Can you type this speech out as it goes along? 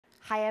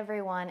Hi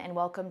everyone, and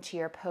welcome to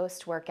your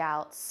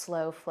post-workout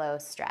slow flow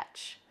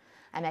stretch.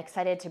 I'm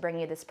excited to bring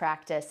you this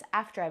practice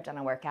after I've done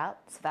a workout,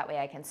 so that way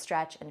I can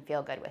stretch and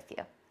feel good with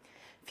you.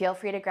 Feel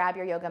free to grab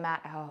your yoga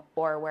mat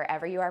or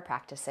wherever you are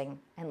practicing,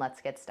 and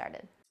let's get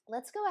started.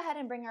 Let's go ahead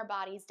and bring our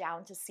bodies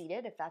down to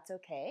seated if that's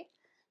okay.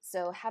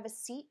 So have a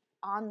seat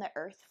on the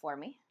earth for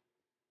me.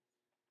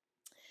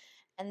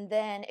 And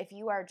then if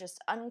you are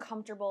just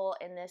uncomfortable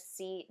in this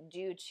seat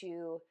due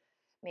to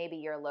maybe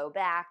your low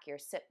back, your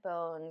sit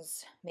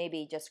bones,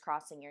 maybe just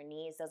crossing your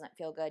knees doesn't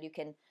feel good, you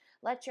can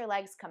let your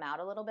legs come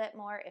out a little bit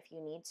more if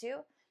you need to.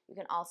 You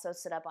can also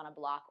sit up on a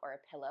block or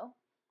a pillow.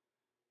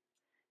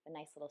 A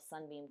nice little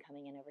sunbeam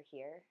coming in over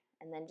here.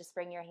 And then just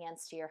bring your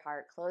hands to your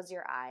heart, close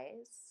your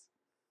eyes,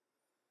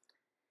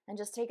 and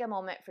just take a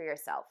moment for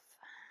yourself.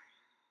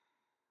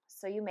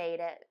 So you made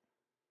it.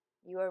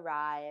 You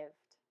arrived.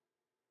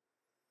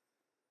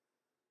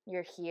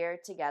 You're here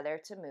together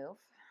to move.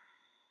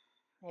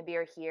 Maybe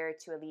you're here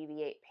to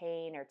alleviate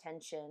pain or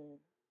tension.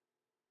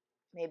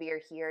 Maybe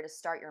you're here to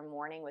start your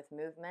morning with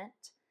movement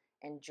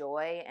and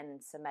joy and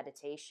some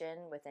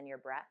meditation within your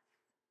breath.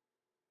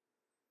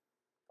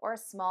 Or a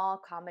small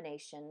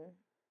combination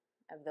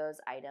of those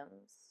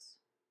items.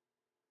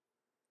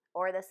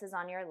 Or this is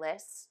on your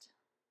list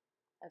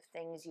of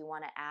things you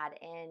want to add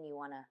in, you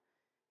want to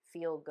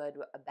feel good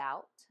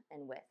about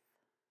and with.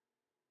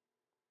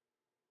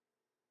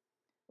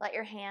 Let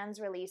your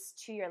hands release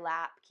to your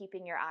lap,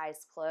 keeping your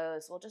eyes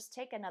closed. We'll just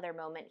take another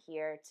moment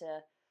here to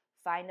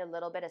find a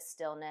little bit of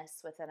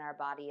stillness within our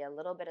body, a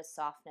little bit of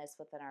softness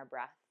within our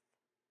breath.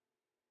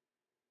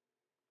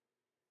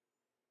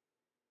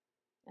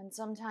 And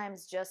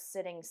sometimes just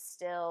sitting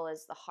still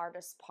is the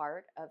hardest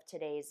part of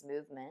today's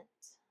movement.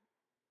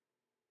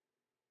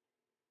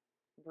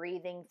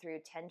 Breathing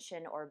through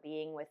tension or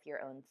being with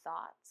your own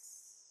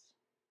thoughts.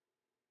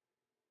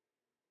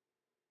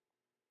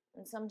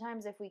 And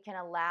sometimes if we can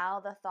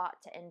allow the thought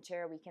to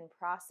enter, we can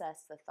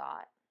process the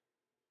thought.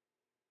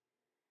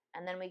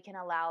 And then we can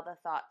allow the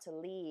thought to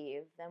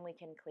leave, then we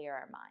can clear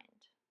our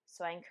mind.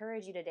 So I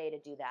encourage you today to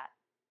do that.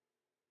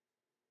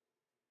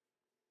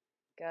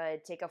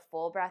 Good. Take a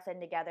full breath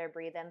in together.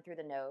 Breathe in through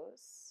the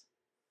nose.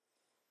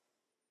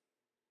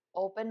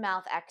 Open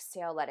mouth,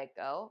 exhale, let it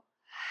go.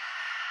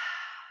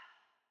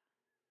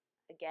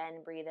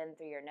 Again, breathe in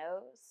through your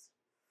nose.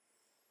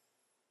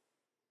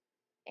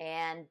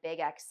 And big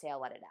exhale,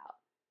 let it out.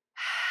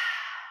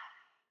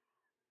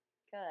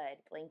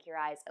 Good. Blink your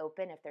eyes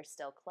open if they're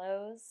still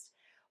closed.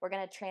 We're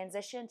going to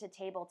transition to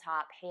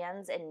tabletop,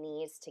 hands and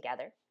knees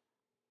together.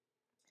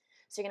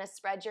 So you're going to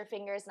spread your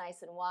fingers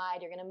nice and wide.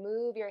 You're going to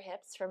move your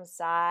hips from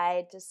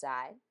side to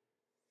side.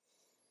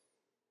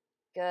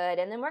 Good.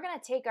 And then we're going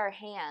to take our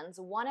hands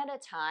one at a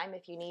time.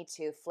 If you need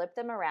to, flip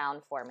them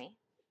around for me.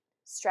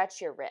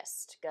 Stretch your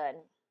wrist. Good.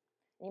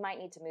 You might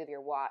need to move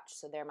your watch.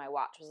 So there, my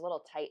watch was a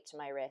little tight to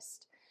my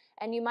wrist.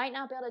 And you might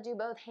not be able to do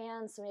both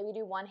hands, so maybe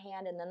do one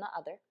hand and then the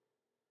other.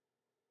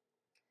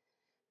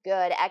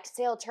 Good.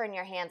 Exhale, turn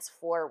your hands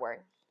forward.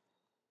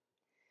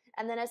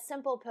 And then a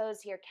simple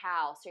pose here,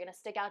 cow. So you're going to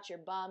stick out your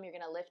bum. You're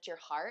going to lift your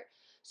heart.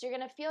 So you're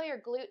going to feel your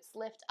glutes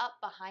lift up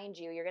behind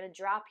you. You're going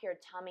to drop your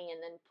tummy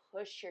and then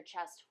push your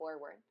chest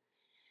forward.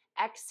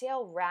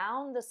 Exhale,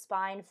 round the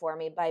spine for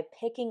me by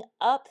picking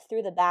up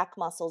through the back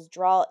muscles.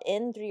 Draw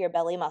in through your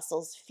belly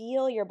muscles.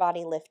 Feel your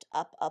body lift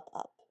up, up,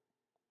 up.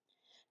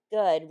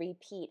 Good.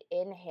 Repeat.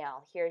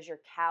 Inhale. Here's your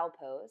cow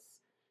pose.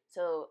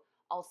 So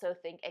also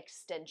think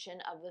extension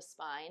of the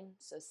spine.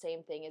 So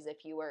same thing as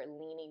if you were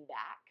leaning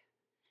back.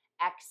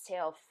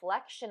 Exhale,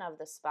 flexion of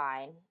the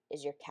spine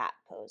is your cat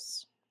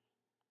pose.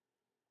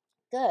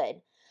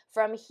 Good.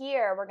 From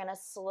here, we're going to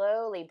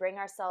slowly bring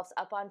ourselves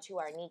up onto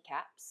our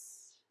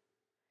kneecaps.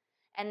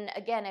 And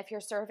again, if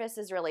your surface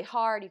is really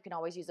hard, you can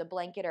always use a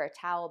blanket or a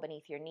towel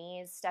beneath your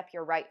knees. Step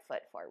your right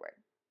foot forward.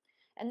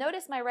 And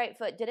notice my right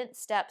foot didn't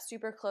step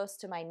super close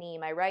to my knee.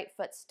 My right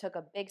foot took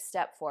a big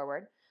step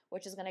forward,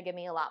 which is going to give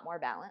me a lot more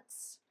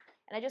balance.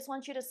 And I just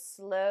want you to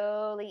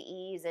slowly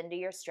ease into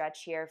your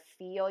stretch here.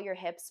 Feel your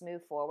hips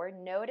move forward.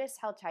 Notice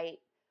how tight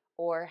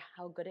or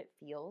how good it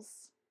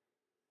feels.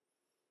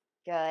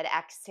 Good.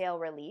 Exhale,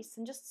 release,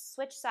 and just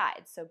switch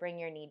sides. So bring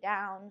your knee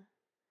down,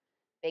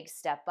 big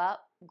step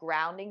up,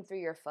 grounding through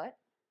your foot,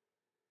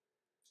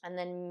 and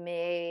then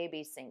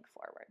maybe sink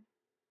forward.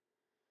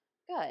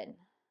 Good.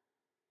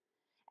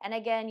 And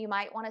again, you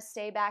might want to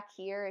stay back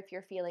here if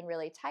you're feeling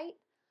really tight.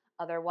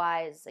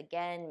 Otherwise,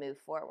 again, move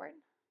forward.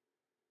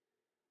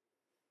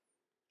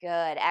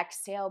 Good.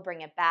 Exhale,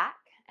 bring it back,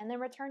 and then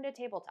return to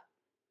tabletop.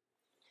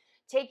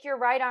 Take your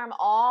right arm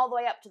all the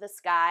way up to the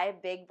sky.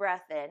 Big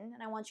breath in,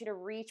 and I want you to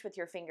reach with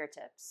your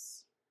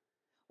fingertips.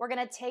 We're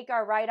going to take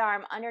our right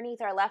arm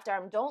underneath our left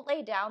arm. Don't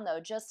lay down, though.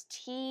 Just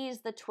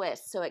tease the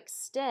twist. So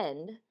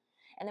extend,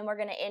 and then we're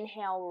going to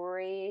inhale,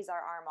 raise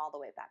our arm all the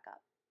way back up.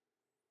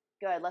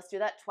 Good. Let's do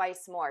that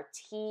twice more.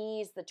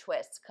 Tease the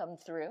twist. Come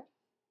through.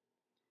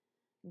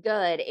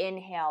 Good.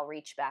 Inhale,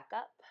 reach back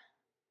up.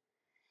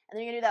 And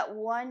then you're going to do that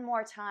one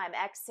more time.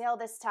 Exhale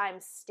this time,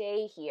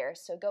 stay here.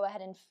 So go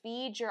ahead and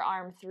feed your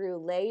arm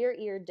through, lay your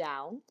ear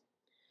down.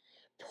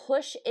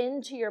 push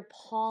into your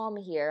palm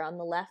here on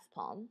the left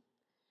palm.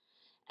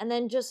 And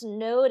then just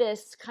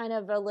notice kind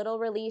of a little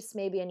release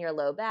maybe in your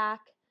low back.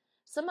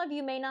 Some of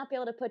you may not be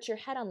able to put your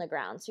head on the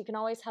ground, so you can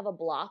always have a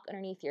block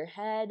underneath your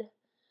head.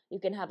 You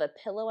can have a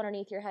pillow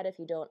underneath your head if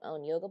you don't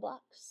own yoga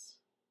blocks.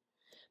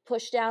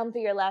 Push down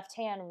through your left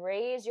hand,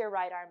 raise your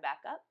right arm back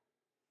up.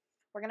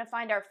 We're going to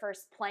find our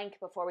first plank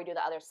before we do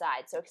the other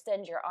side. So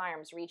extend your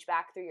arms, reach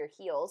back through your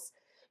heels.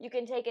 You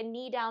can take a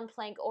knee down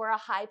plank or a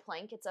high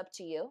plank. It's up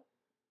to you.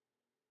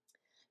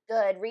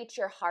 Good. Reach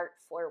your heart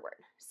forward.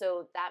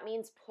 So that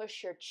means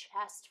push your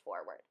chest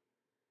forward.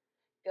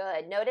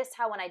 Good. Notice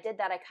how when I did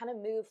that, I kind of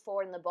moved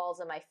forward in the balls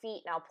of my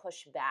feet. Now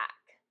push back.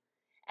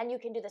 And you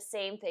can do the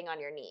same thing on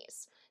your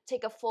knees.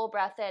 Take a full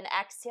breath in.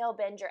 Exhale,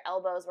 bend your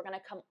elbows. We're going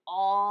to come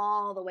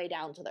all the way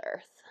down to the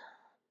earth.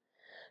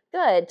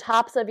 Good.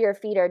 Tops of your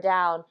feet are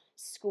down.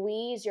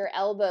 Squeeze your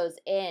elbows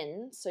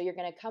in. So you're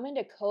going to come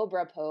into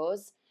cobra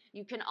pose.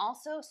 You can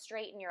also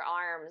straighten your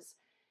arms,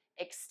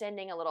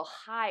 extending a little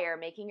higher,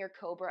 making your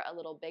cobra a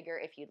little bigger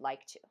if you'd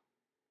like to.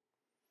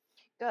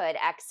 Good.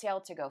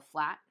 Exhale to go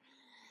flat.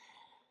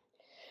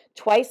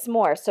 Twice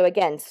more. So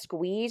again,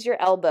 squeeze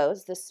your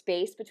elbows. The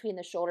space between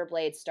the shoulder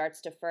blades starts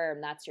to firm.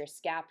 That's your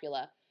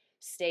scapula.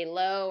 Stay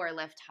low or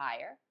lift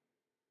higher.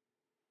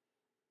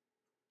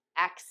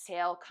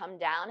 Exhale, come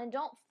down, and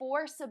don't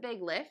force a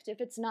big lift if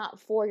it's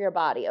not for your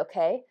body,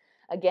 okay?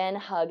 Again,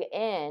 hug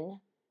in,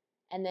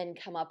 and then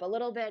come up a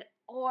little bit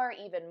or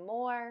even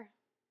more.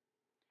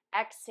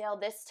 Exhale,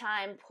 this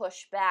time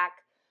push back,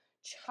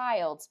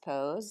 child's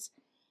pose.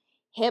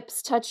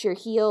 Hips touch your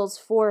heels,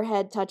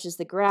 forehead touches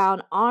the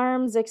ground,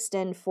 arms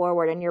extend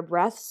forward, and your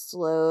breath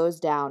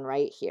slows down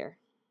right here.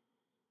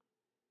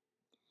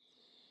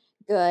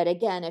 Good.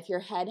 Again, if your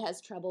head has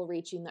trouble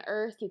reaching the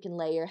earth, you can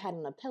lay your head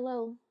on a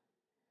pillow.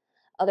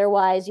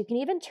 Otherwise, you can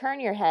even turn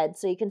your head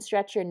so you can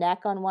stretch your neck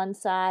on one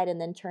side and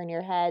then turn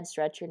your head,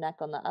 stretch your neck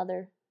on the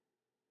other.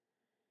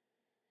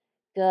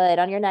 Good.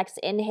 On your next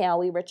inhale,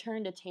 we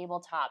return to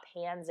tabletop,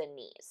 hands and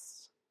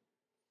knees.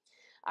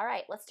 All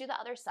right, let's do the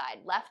other side.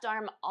 Left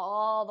arm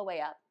all the way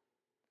up.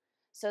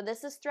 So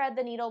this is thread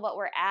the needle, but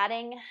we're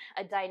adding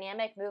a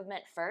dynamic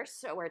movement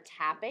first. So we're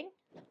tapping,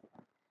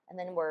 and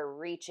then we're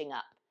reaching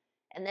up.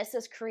 And this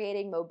is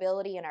creating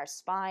mobility in our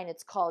spine.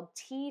 It's called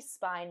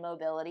T-spine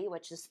mobility,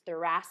 which is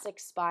thoracic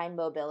spine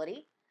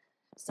mobility.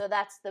 So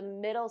that's the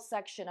middle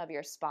section of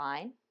your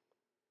spine.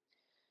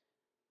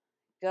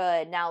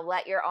 Good. Now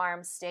let your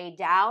arms stay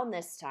down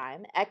this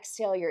time.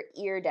 Exhale your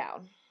ear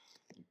down.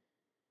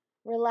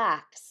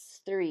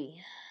 Relax.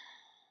 3.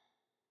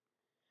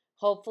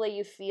 Hopefully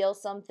you feel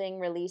something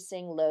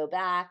releasing low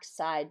back,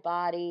 side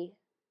body.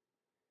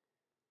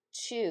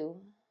 2.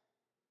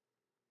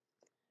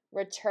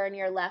 Return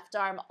your left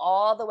arm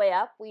all the way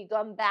up. We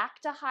come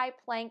back to high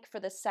plank for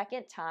the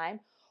second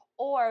time,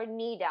 or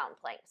knee down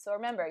plank. So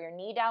remember, your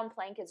knee down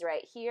plank is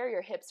right here.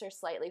 Your hips are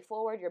slightly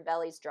forward, your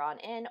belly's drawn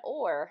in,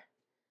 or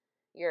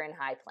you're in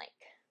high plank.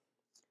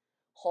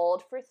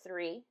 Hold for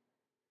 3.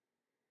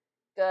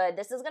 Good.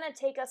 This is going to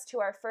take us to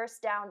our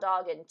first down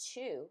dog in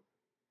 2.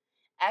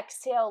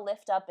 Exhale,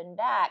 lift up and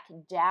back,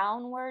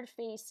 downward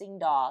facing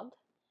dog.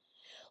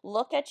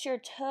 Look at your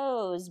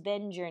toes,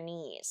 bend your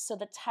knees. So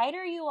the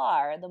tighter you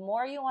are, the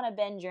more you want to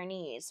bend your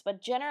knees.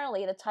 But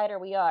generally, the tighter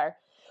we are,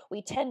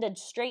 we tend to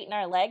straighten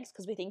our legs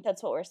because we think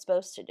that's what we're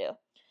supposed to do.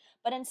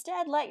 But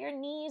instead, let your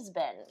knees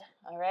bend,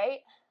 all right?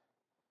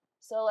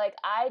 So like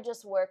I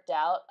just worked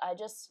out, I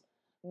just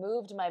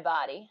moved my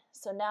body.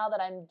 So now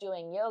that I'm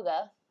doing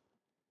yoga,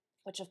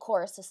 which of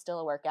course is still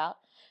a workout,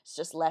 it's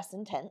just less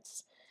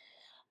intense,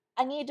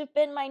 I need to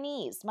bend my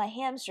knees. My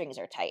hamstrings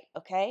are tight,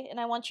 okay? And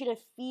I want you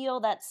to feel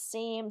that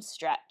same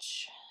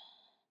stretch.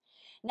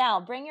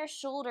 Now, bring your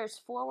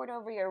shoulders forward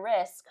over your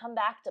wrists. Come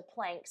back to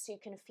plank so you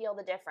can feel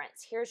the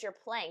difference. Here's your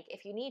plank.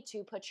 If you need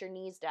to, put your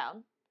knees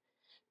down.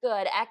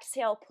 Good.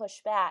 Exhale,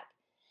 push back.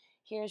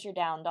 Here's your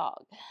down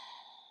dog.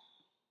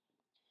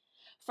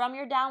 From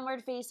your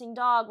downward facing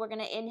dog, we're going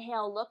to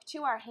inhale, look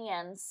to our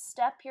hands,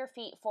 step your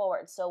feet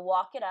forward. So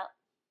walk it up.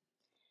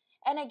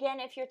 And again,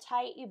 if you're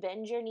tight, you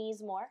bend your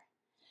knees more.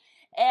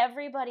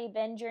 Everybody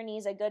bend your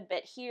knees a good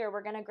bit here.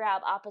 We're going to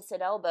grab opposite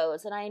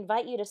elbows, and I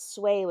invite you to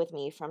sway with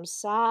me from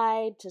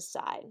side to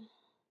side.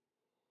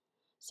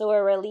 So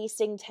we're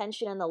releasing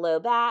tension in the low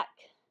back.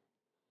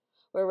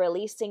 We're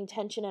releasing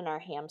tension in our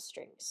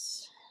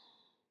hamstrings.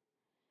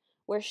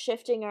 We're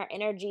shifting our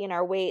energy and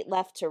our weight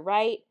left to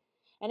right.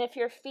 And if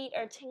your feet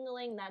are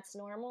tingling, that's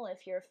normal.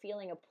 If you're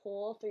feeling a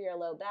pull through your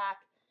low back,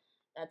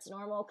 that's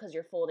normal because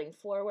you're folding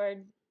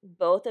forward.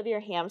 Both of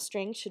your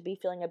hamstrings should be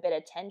feeling a bit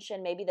of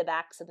tension, maybe the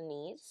backs of the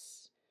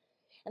knees.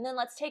 And then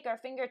let's take our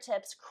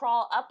fingertips,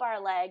 crawl up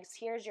our legs.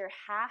 Here's your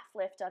half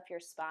lift up your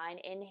spine.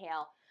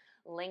 Inhale,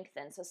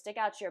 lengthen. So stick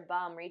out your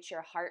bum, reach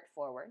your heart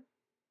forward.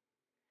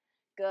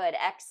 Good.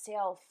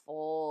 Exhale,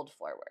 fold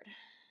forward.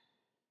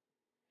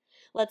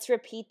 Let's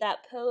repeat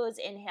that pose.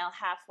 Inhale,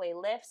 halfway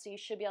lift. So you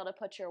should be able to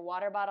put your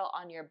water bottle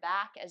on your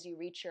back as you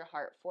reach your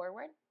heart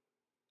forward.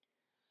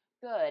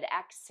 Good.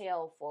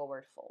 Exhale,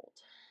 forward fold.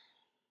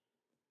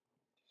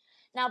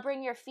 Now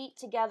bring your feet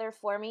together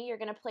for me. You're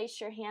going to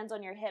place your hands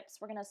on your hips.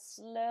 We're going to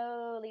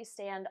slowly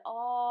stand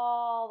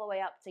all the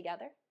way up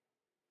together.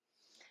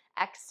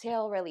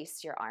 Exhale,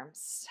 release your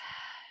arms.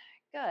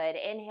 Good.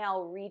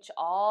 Inhale, reach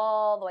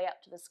all the way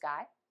up to the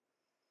sky.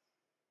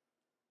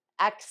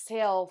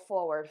 Exhale,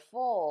 forward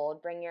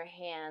fold. Bring your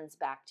hands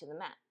back to the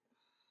mat.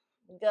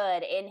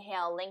 Good.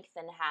 Inhale,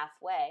 lengthen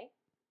halfway.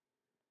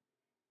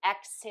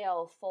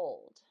 Exhale,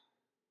 fold.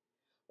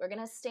 We're going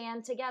to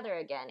stand together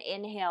again.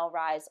 Inhale,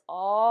 rise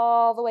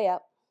all the way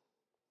up.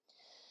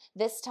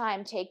 This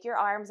time, take your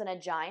arms in a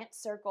giant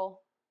circle.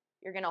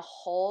 You're going to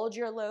hold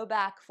your low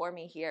back for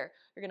me here.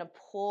 You're going to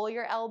pull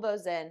your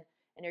elbows in,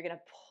 and you're going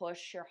to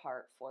push your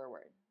heart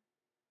forward.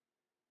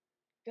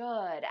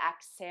 Good.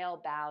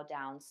 Exhale, bow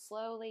down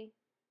slowly,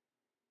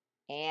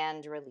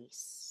 and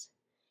release.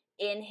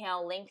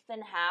 Inhale,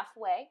 lengthen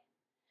halfway.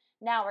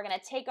 Now we're going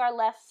to take our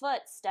left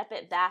foot, step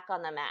it back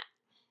on the mat.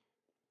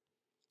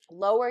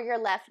 Lower your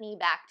left knee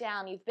back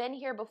down. You've been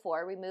here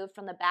before. We moved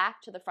from the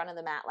back to the front of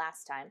the mat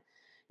last time.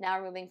 Now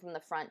we're moving from the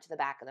front to the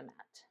back of the mat.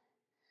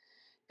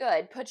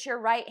 Good. Put your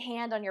right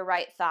hand on your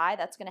right thigh.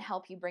 That's going to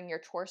help you bring your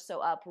torso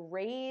up.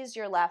 Raise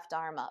your left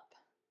arm up.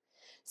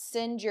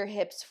 Send your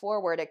hips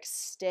forward.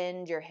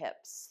 Extend your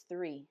hips.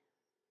 3.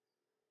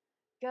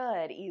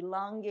 Good.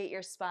 Elongate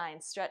your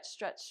spine. Stretch,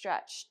 stretch,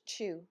 stretch.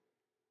 2.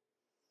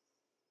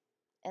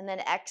 And then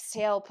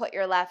exhale, put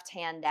your left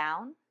hand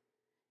down.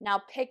 Now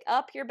pick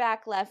up your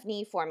back left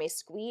knee for me.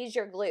 Squeeze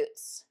your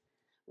glutes.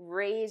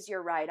 Raise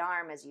your right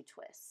arm as you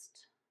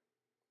twist.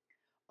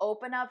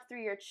 Open up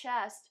through your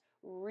chest.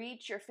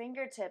 Reach your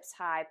fingertips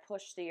high.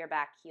 Push through your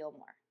back heel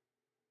more.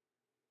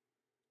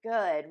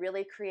 Good.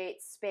 Really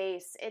create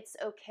space. It's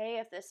okay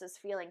if this is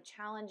feeling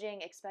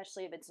challenging,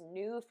 especially if it's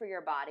new for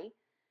your body.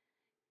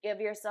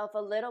 Give yourself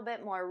a little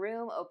bit more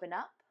room. Open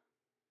up.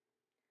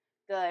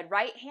 Good.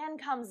 Right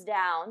hand comes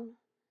down.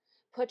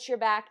 Put your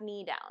back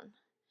knee down.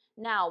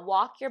 Now,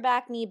 walk your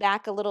back knee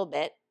back a little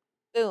bit.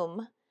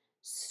 Boom.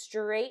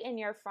 Straighten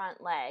your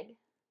front leg.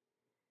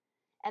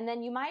 And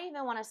then you might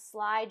even want to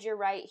slide your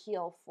right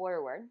heel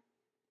forward.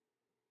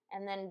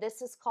 And then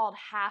this is called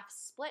half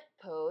split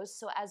pose.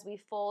 So as we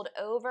fold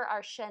over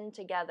our shin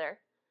together,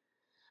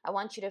 I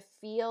want you to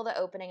feel the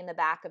opening in the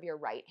back of your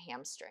right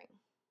hamstring.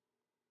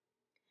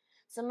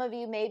 Some of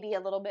you may be a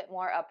little bit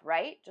more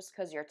upright just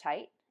because you're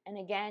tight. And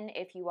again,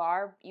 if you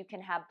are, you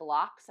can have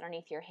blocks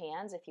underneath your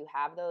hands if you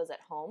have those at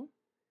home.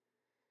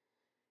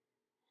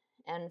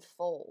 And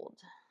fold.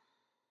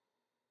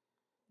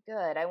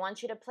 Good. I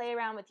want you to play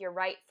around with your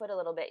right foot a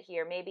little bit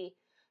here. Maybe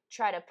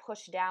try to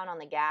push down on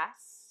the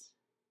gas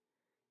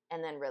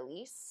and then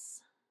release.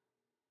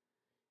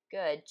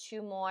 Good.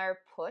 2 more.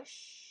 Push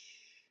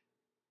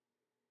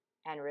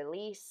and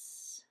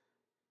release.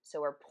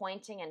 So we're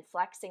pointing and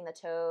flexing the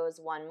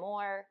toes. 1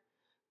 more.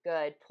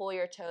 Good. Pull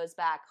your toes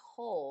back.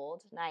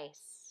 Hold.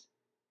 Nice.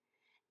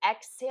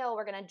 Exhale.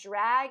 We're going to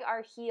drag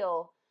our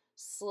heel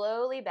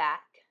slowly back.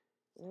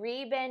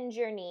 Rebend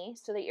your knee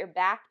so that you're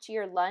back to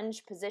your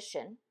lunge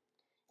position.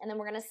 And then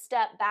we're going to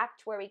step back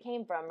to where we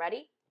came from.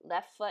 Ready?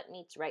 Left foot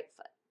meets right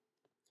foot.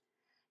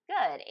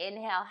 Good.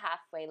 Inhale,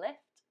 halfway lift.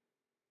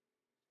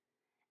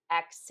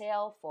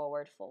 Exhale,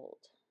 forward fold.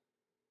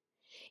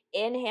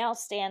 Inhale,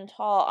 stand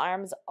tall,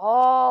 arms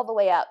all the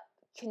way up.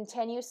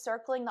 Continue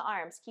circling the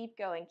arms. Keep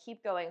going,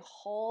 keep going.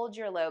 Hold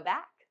your low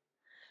back.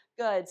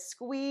 Good.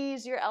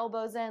 Squeeze your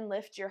elbows in,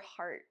 lift your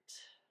heart.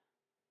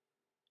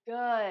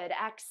 Good.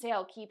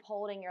 Exhale, keep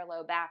holding your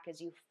low back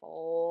as you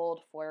fold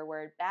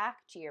forward back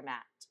to your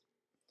mat.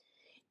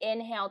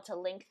 Inhale to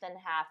lengthen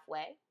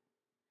halfway.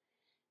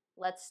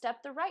 Let's step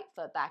the right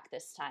foot back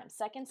this time.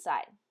 Second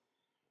side.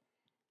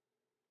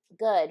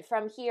 Good.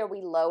 From here,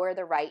 we lower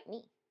the right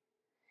knee.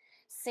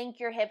 Sink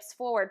your hips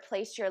forward.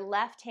 Place your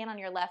left hand on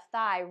your left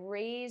thigh.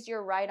 Raise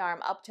your right arm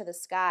up to the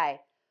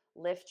sky.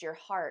 Lift your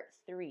heart.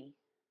 3.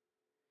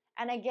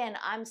 And again,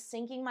 I'm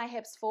sinking my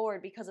hips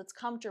forward because it's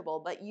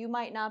comfortable, but you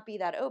might not be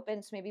that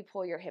open, so maybe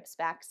pull your hips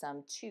back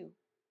some. 2.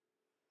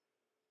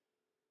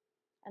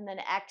 And then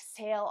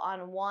exhale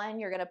on 1.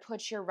 You're going to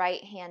put your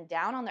right hand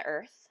down on the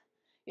earth.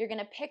 You're going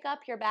to pick up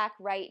your back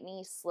right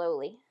knee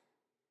slowly.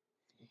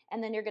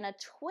 And then you're going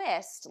to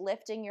twist,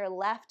 lifting your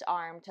left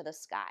arm to the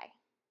sky.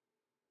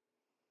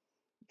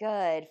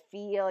 Good.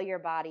 Feel your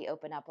body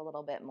open up a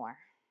little bit more.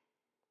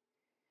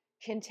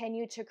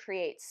 Continue to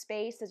create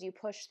space as you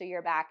push through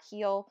your back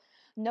heel.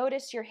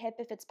 Notice your hip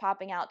if it's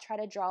popping out. Try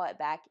to draw it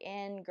back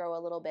in. Grow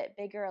a little bit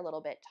bigger, a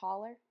little bit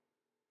taller.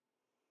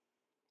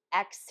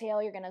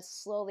 Exhale, you're going to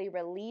slowly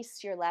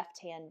release your left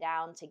hand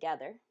down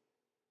together.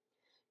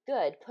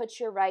 Good. Put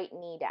your right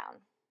knee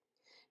down.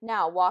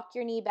 Now, walk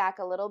your knee back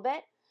a little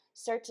bit.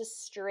 Start to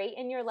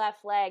straighten your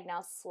left leg.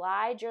 Now,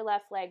 slide your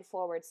left leg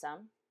forward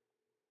some.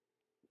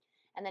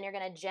 And then you're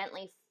going to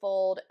gently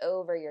fold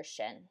over your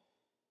shin.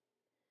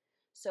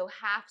 So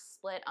half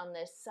split on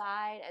this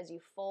side as you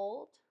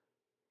fold.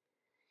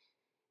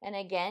 And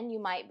again, you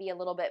might be a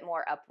little bit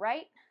more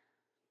upright,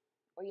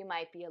 or you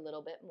might be a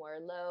little bit more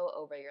low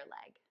over your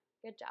leg.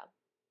 Good job.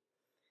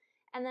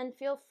 And then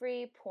feel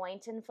free,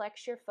 point and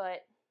flex your foot.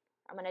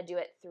 I'm going to do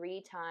it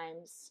 3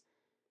 times.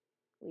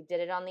 We did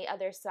it on the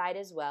other side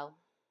as well.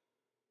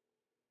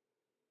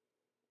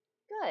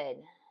 Good.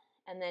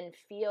 And then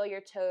feel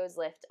your toes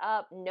lift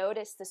up.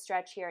 Notice the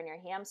stretch here in your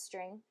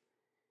hamstring.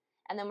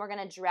 And then we're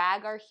going to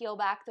drag our heel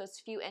back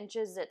those few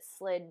inches that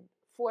slid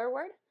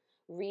forward.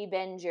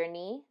 Rebend your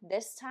knee.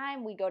 This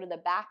time we go to the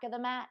back of the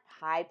mat,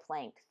 high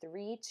plank.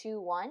 3, 2,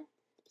 1.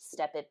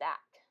 Step it back.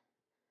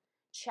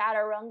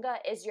 Chaturanga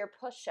is your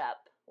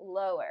push-up,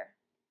 lower.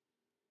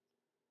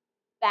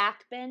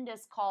 Back bend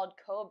is called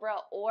cobra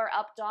or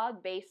up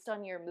dog based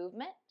on your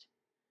movement.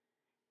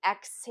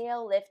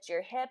 Exhale, lift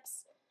your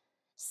hips.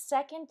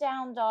 Second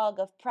down dog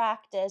of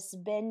practice,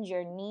 bend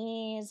your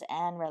knees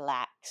and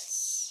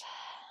relax.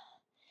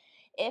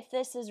 If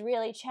this is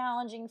really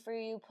challenging for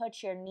you,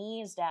 put your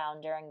knees down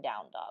during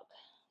down dog.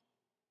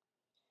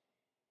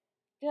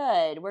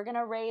 Good. We're going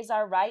to raise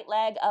our right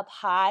leg up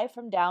high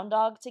from down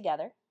dog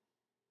together.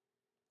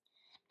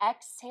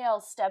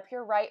 Exhale, step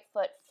your right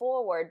foot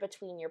forward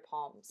between your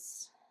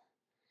palms.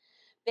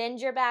 Bend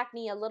your back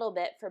knee a little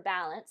bit for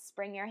balance.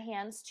 Bring your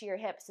hands to your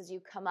hips as you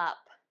come up.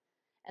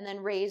 And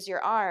then raise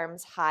your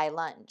arms, high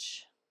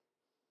lunge.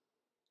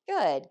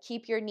 Good.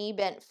 Keep your knee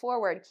bent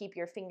forward. Keep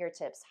your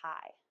fingertips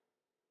high.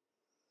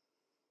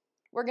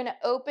 We're going to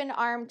open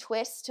arm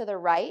twist to the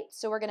right.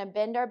 So we're going to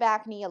bend our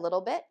back knee a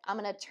little bit. I'm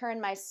going to turn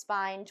my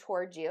spine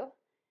towards you.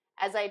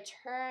 As I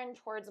turn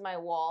towards my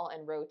wall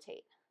and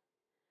rotate,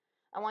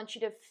 I want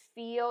you to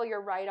feel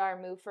your right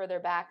arm move further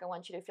back. I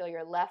want you to feel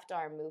your left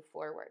arm move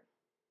forward.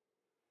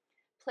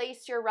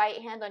 Place your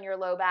right hand on your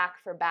low back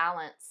for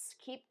balance.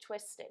 Keep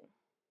twisting.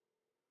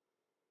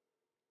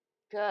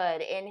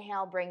 Good.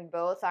 Inhale, bring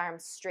both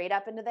arms straight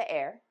up into the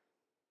air.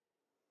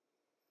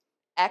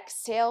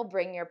 Exhale,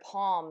 bring your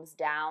palms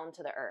down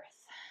to the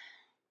earth.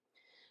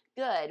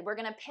 Good. We're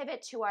going to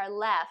pivot to our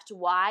left,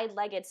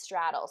 wide-legged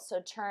straddle.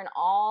 So turn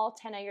all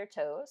 10 of your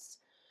toes.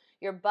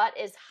 Your butt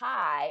is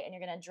high, and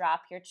you're going to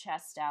drop your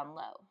chest down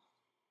low.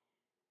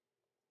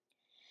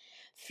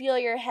 Feel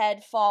your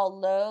head fall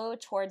low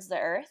towards the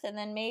earth, and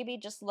then maybe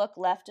just look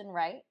left and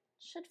right.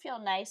 Should feel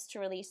nice to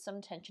release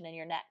some tension in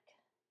your neck.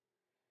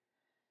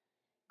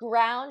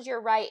 Ground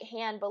your right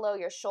hand below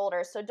your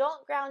shoulder. So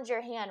don't ground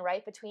your hand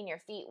right between your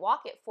feet.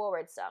 Walk it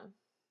forward some.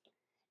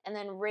 And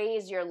then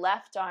raise your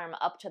left arm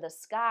up to the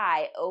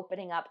sky,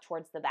 opening up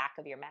towards the back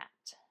of your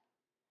mat.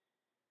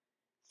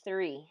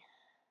 3.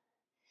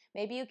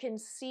 Maybe you can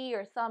see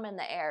your thumb in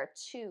the air.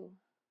 2.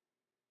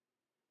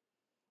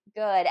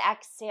 Good.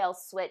 Exhale,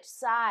 switch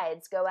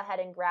sides. Go ahead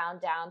and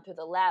ground down through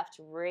the left.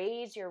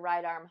 Raise your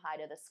right arm high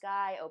to the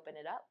sky. Open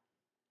it up.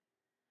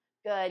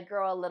 Good.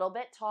 Grow a little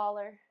bit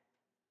taller.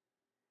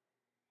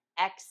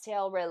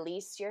 Exhale,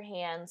 release your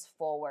hands,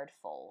 forward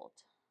fold.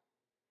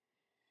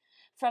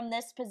 From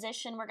this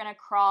position, we're going to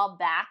crawl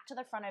back to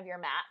the front of your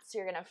mat. So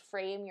you're going to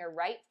frame your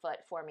right foot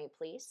for me,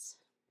 please.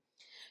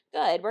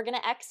 Good. We're going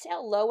to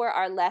exhale, lower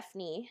our left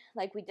knee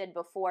like we did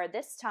before.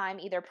 This time,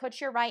 either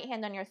put your right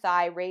hand on your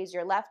thigh, raise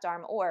your left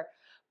arm, or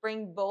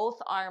bring both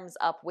arms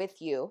up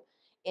with you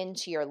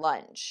into your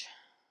lunge.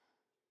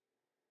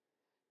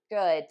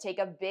 Good. Take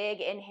a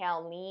big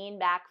inhale, lean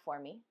back for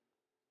me.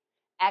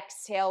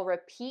 Exhale,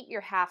 repeat your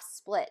half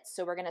split.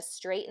 So we're going to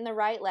straighten the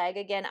right leg.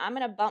 Again, I'm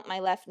going to bump my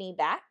left knee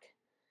back.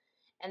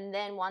 And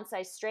then once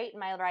I straighten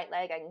my right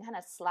leg, I can kind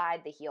of slide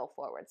the heel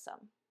forward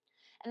some.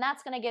 And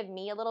that's going to give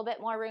me a little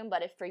bit more room,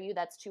 but if for you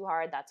that's too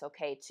hard, that's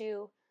okay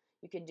too.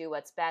 You can do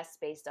what's best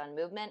based on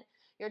movement.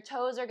 Your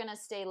toes are going to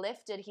stay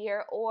lifted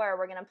here, or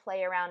we're going to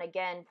play around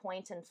again,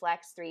 point and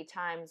flex 3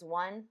 times.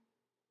 1,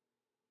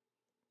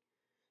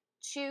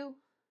 2,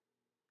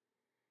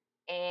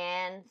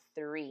 and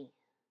 3.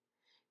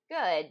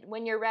 Good.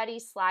 When you're ready,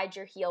 slide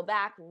your heel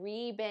back,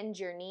 rebend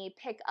your knee,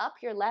 pick up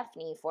your left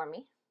knee for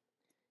me.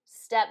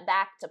 Step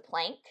back to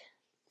plank.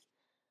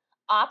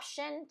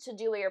 Option to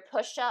do your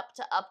push-up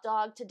to up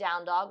dog to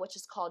down dog, which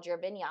is called your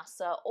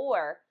vinyasa,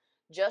 or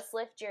just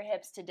lift your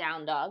hips to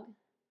down dog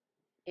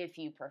if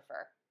you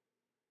prefer.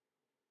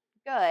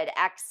 Good.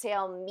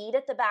 Exhale, meet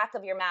at the back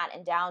of your mat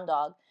in down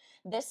dog.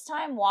 This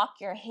time, walk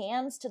your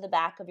hands to the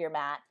back of your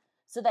mat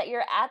so that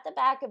you're at the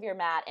back of your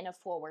mat in a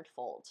forward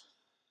fold.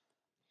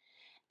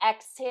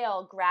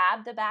 Exhale,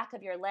 grab the back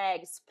of your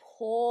legs,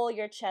 pull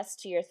your chest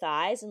to your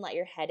thighs, and let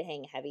your head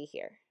hang heavy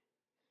here.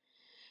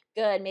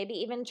 Good. Maybe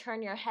even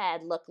turn your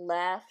head, look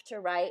left to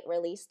right,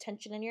 release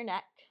tension in your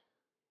neck.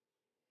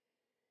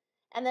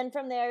 And then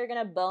from there, you're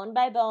going to bone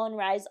by bone,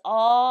 rise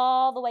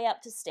all the way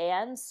up to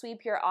stand.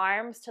 Sweep your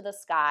arms to the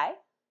sky.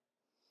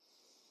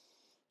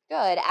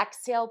 Good.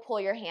 Exhale,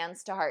 pull your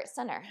hands to heart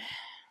center.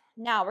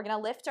 Now we're going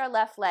to lift our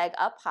left leg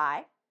up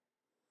high.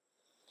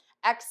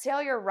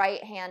 Exhale your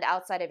right hand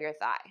outside of your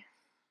thigh.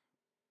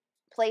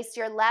 Place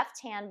your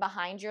left hand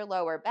behind your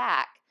lower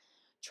back.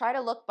 Try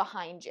to look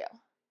behind you.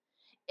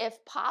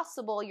 If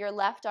possible, your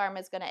left arm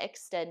is going to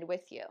extend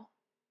with you.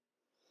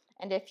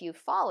 And if you've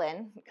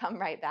fallen, come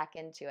right back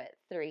into it.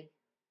 3.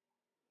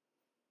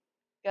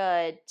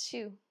 Good.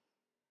 2.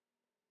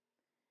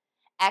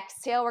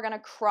 Exhale, we're going to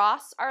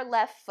cross our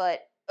left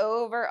foot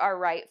over our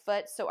right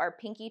foot so our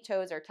pinky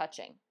toes are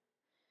touching.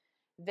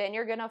 Then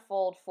you're gonna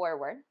fold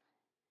forward.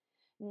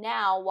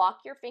 Now walk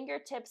your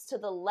fingertips to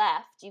the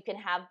left. You can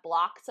have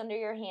blocks under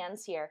your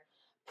hands here.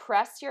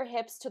 Press your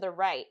hips to the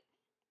right.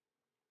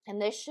 And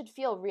this should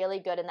feel really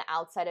good in the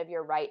outside of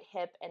your right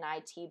hip and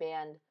IT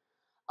band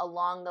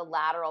along the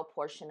lateral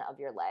portion of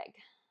your leg.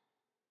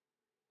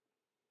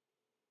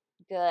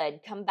 Good.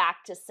 Come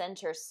back to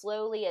center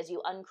slowly as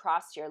you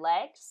uncross your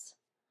legs.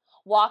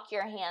 Walk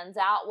your hands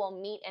out.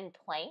 We'll meet in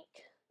plank.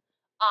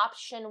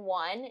 Option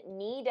 1,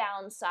 knee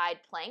down side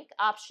plank.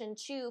 Option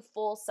 2,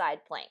 full side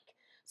plank.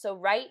 So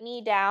right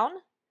knee down,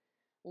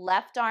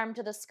 left arm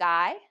to the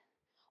sky,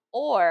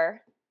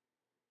 or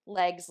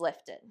legs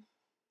lifted.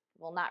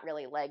 Well, not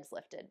really legs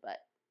lifted, but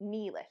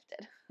knee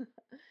lifted.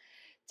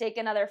 Take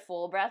another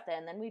full breath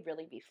in, then we'd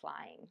really be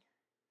flying.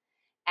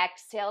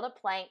 Exhale to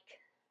plank,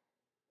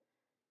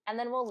 and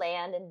then we'll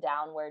land in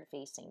downward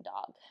facing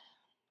dog.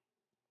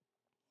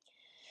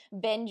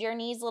 Bend your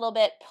knees a little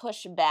bit,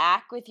 push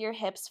back with your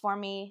hips for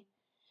me.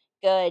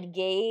 Good,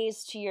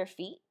 gaze to your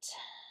feet.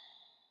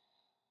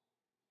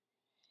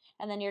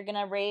 And then you're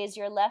gonna raise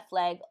your left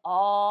leg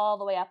all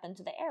the way up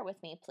into the air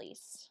with me,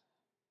 please.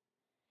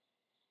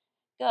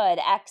 Good,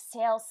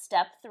 exhale,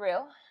 step through.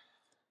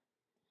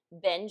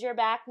 Bend your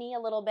back knee a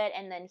little bit,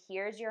 and then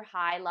here's your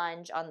high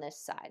lunge on this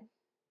side.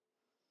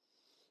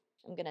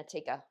 I'm gonna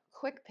take a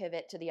quick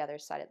pivot to the other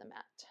side of the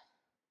mat.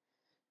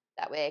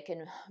 That way I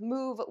can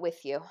move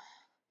with you.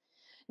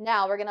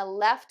 Now we're gonna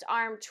left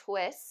arm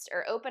twist,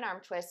 or open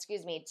arm twist,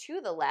 excuse me,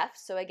 to the left.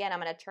 So again, I'm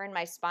gonna turn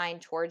my spine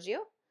towards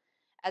you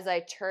as I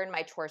turn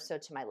my torso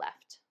to my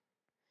left.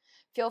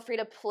 Feel free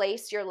to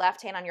place your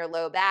left hand on your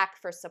low back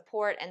for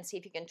support and see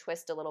if you can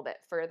twist a little bit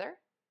further.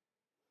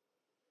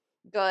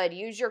 Good,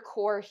 use your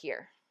core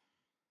here.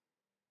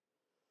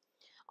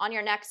 On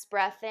your next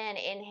breath in,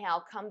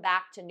 inhale, come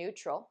back to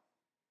neutral.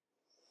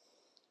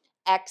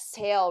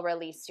 Exhale,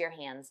 release your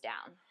hands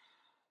down.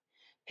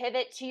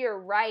 Pivot to your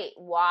right,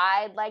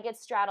 wide-legged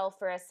straddle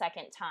for a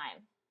second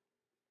time.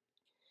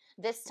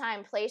 This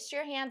time, place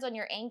your hands on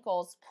your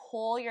ankles,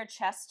 pull your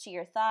chest to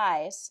your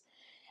thighs,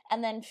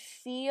 and then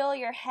feel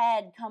your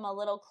head come a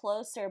little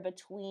closer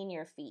between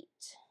your feet.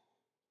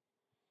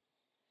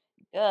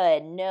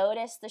 Good.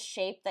 Notice the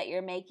shape that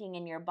you're making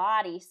in your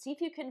body. See if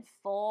you can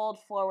fold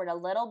forward a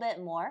little bit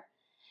more,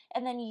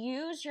 and then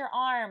use your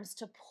arms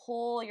to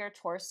pull your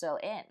torso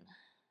in.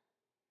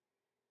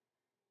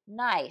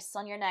 Nice.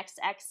 On your next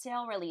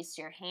exhale, release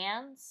your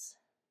hands.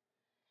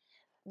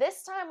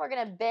 This time we're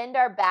going to bend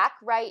our back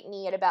right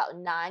knee at about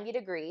 90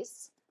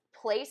 degrees.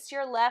 Place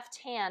your left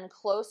hand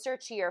closer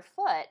to your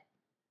foot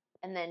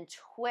and then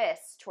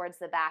twist towards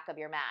the back of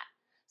your mat.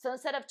 So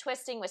instead of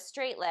twisting with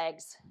straight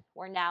legs,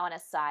 we're now in a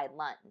side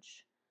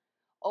lunge.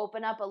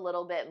 Open up a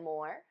little bit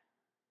more.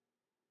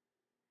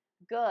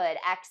 Good.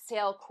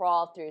 Exhale,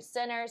 crawl through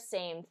center.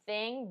 Same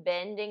thing,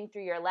 bending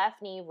through your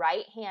left knee,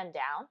 right hand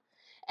down.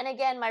 And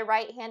again, my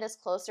right hand is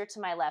closer to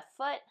my left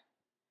foot.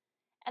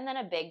 And then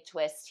a big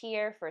twist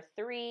here for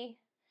 3.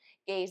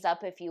 Gaze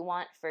up if you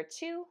want for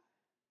 2.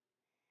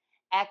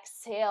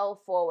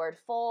 Exhale, forward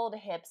fold,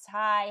 hips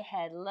high,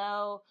 head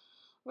low.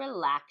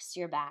 Relax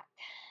your back.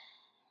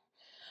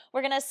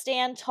 We're going to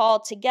stand tall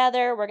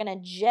together. We're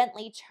going to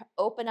gently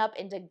open up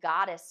into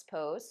goddess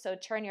pose. So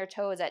turn your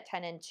toes at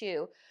 10 and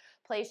 2.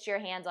 Place your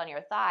hands on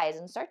your thighs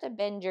and start to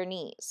bend your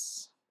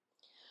knees.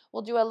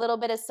 We'll do a little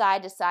bit of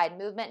side-to-side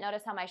movement.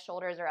 Notice how my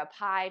shoulders are up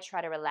high.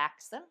 Try to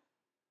relax them.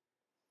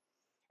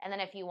 And then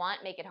if you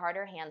want, make it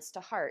harder, hands to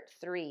heart.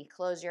 3,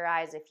 close your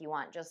eyes if you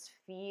want. Just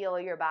feel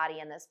your body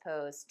in this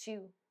pose.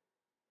 2.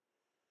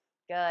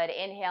 Good.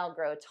 Inhale,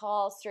 grow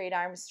tall, straight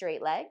arms,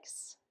 straight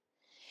legs.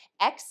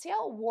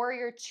 Exhale,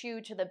 warrior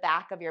 2 to the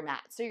back of your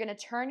mat. So you're going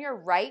to turn your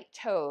right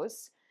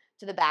toes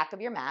to the back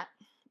of your mat.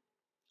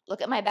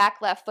 Look at my back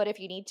left foot if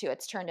you need to.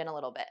 It's turned in a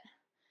little bit.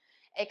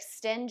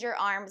 Extend your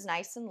arms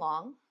nice and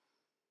long.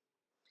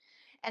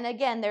 And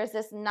again, there's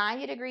this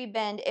 90-degree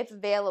bend, if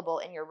available,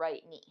 in your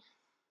right knee.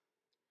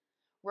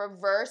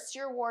 Reverse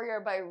your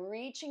warrior by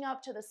reaching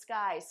up to the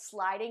sky,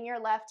 sliding your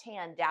left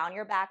hand down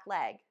your back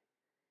leg.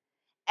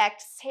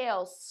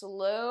 Exhale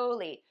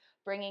slowly,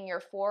 bringing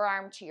your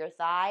forearm to your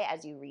thigh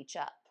as you reach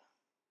up.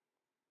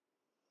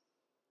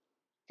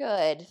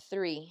 Good.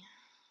 3,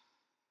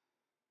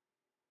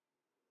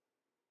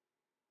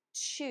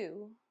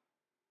 2.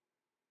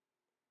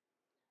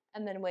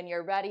 And then when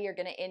you're ready, you're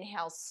going to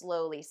inhale,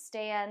 slowly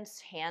stand,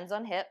 hands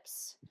on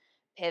hips,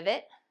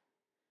 pivot,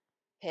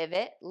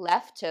 pivot,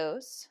 left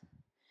toes.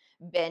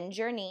 Bend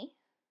your knee,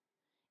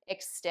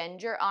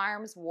 extend your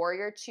arms,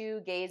 warrior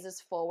 2,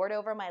 gazes forward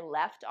over my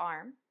left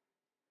arm.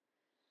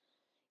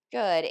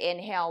 Good.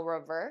 Inhale,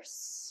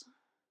 reverse.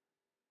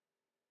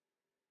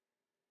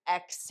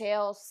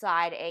 Exhale,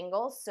 side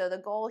angles. So the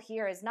goal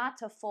here is not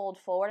to fold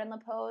forward in the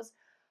pose,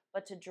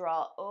 but to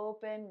draw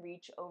open,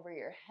 reach over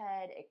your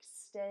head,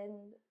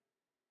 extend.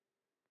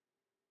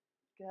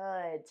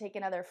 Good. Take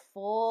another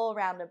full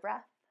round of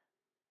breath.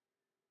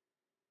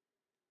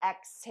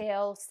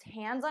 Exhale,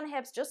 hands on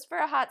hips just for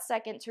a hot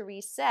second to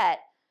reset.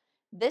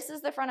 This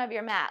is the front of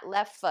your mat,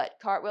 left foot,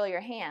 cartwheel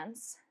your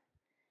hands.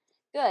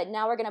 Good.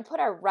 Now we're going to put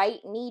our right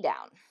knee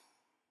down.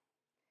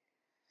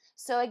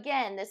 So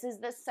again, this is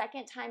the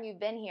second time you've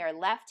been here.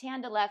 Left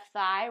hand to left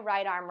thigh,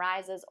 right arm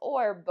rises,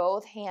 or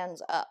both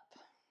hands up.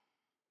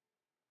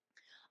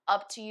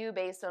 Up to you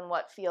based on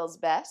what feels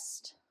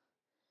best.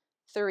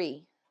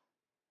 3.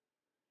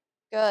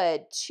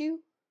 Good. 2.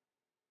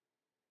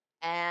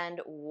 And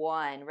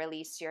 1.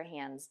 Release your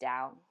hands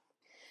down.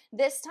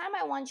 This time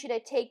I want you to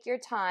take your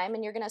time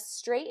and you're going to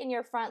straighten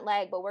your front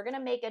leg, but we're going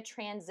to make a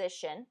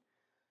transition.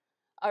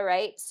 All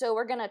right, so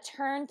we're going to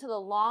turn to the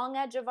long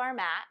edge of our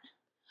mat.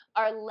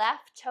 Our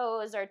left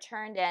toes are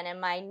turned in and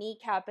my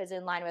kneecap is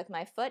in line with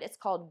my foot. It's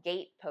called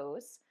gate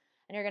pose.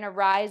 And you're going to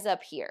rise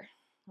up here,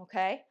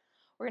 okay?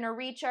 We're going to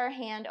reach our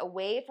hand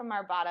away from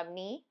our bottom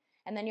knee,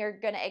 and then you're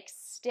going to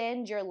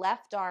extend your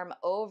left arm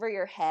over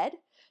your head,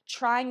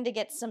 trying to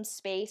get some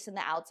space in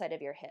the outside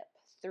of your hip.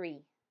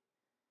 3.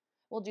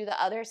 We'll do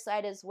the other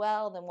side as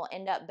well, then we'll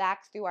end up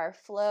back through our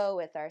flow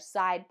with our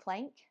side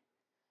plank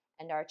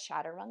and our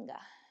chaturanga.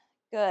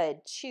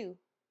 Good. 2.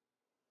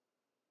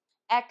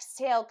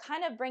 Exhale,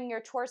 kind of bring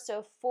your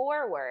torso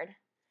forward.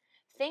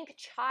 Think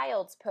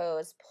child's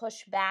pose,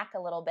 push back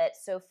a little bit,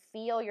 so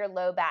feel your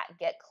low back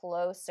get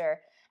closer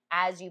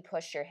as you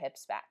push your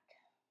hips back.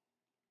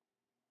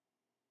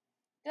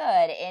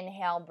 Good.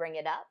 Inhale, bring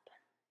it up.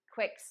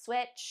 Quick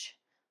switch.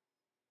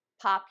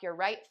 Pop your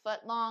right foot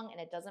long,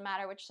 and it doesn't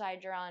matter which side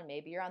you're on.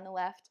 Maybe you're on the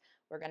left.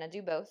 We're going to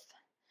do both.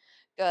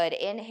 Good.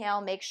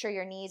 Inhale, make sure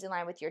your knee's in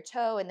line with your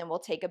toe, and then we'll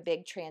take a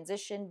big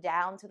transition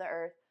down to the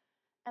earth,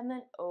 and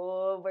then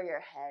over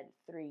your head.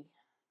 3.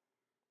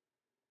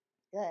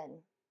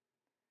 Good.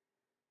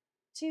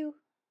 2.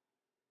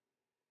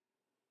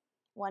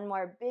 One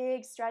more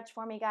big stretch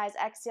for me, guys.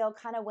 Exhale,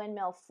 kind of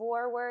windmill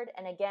forward.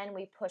 And again,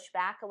 we push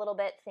back a little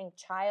bit. Think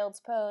child's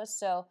pose.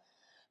 So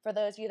for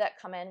those of you that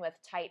come in with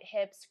tight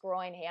hips,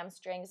 groin,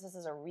 hamstrings, this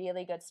is a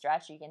really good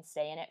stretch. You can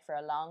stay in it for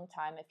a long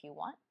time if you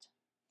want.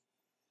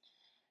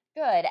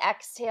 Good.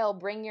 Exhale,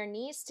 bring your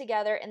knees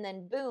together, and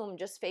then boom,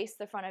 just face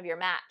the front of your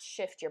mat.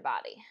 Shift your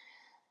body.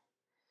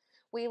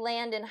 We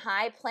land in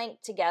high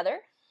plank together.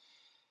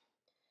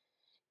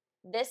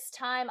 This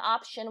time,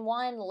 option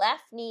 1,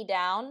 left knee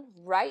down,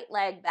 right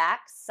leg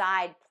back,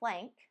 side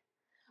plank.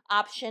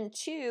 Option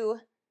 2,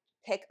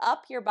 pick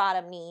up your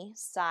bottom knee,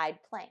 side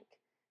plank.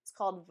 It's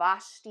called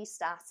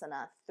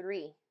Vastisthasana.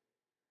 3,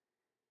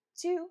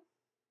 2,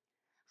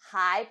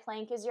 high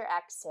plank is your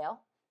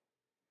exhale.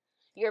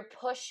 Your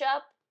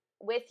push-up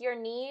with your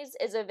knees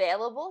is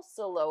available,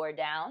 so lower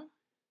down.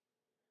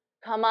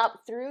 Come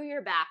up through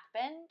your back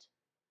bend.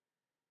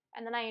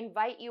 And then I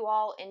invite you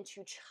all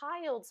into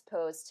child's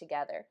pose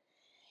together.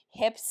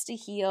 Hips to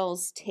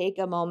heels, take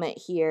a moment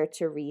here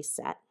to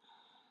reset.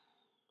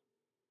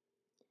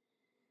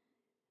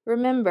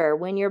 Remember,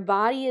 when your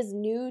body is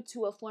new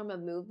to a form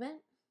of movement,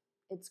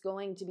 it's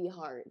going to be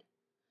hard.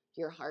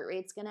 Your heart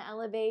rate's going to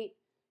elevate.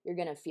 You're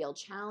going to feel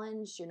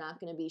challenged. You're not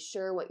going to be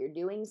sure what you're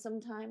doing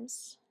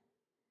sometimes.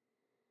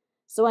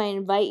 So I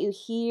invite you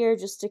here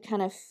just to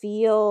kind of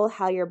feel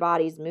how your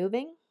body's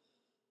moving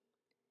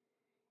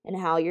and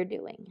how you're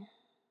doing.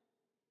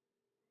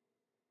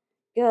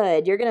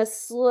 Good. You're going to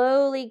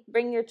slowly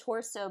bring your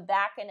torso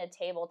back into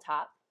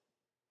tabletop.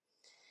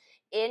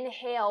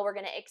 Inhale, we're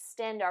going to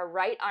extend our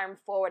right arm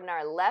forward and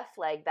our left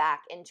leg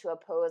back into a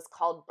pose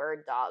called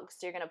bird dog.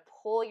 So you're going to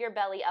pull your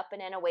belly up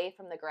and in away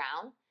from the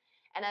ground.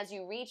 And as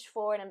you reach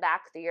forward and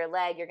back through your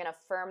leg, you're going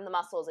to firm the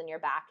muscles in your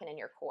back and in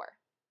your core.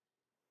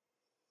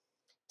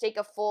 Take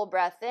a full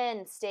breath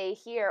in, stay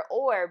here,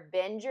 or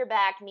bend your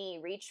back knee,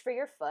 reach for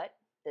your foot.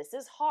 This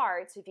is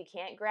hard, so if you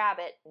can't grab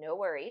it, no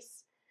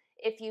worries.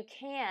 If you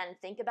can,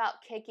 think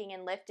about kicking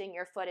and lifting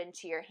your foot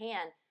into your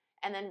hand,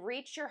 and then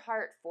reach your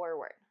heart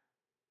forward.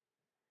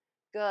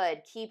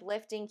 Good. Keep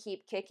lifting,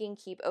 keep kicking,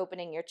 keep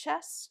opening your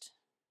chest.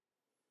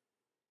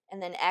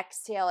 And then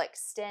exhale,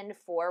 extend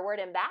forward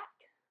and back.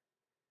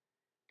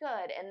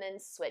 Good. And then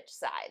switch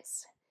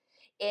sides.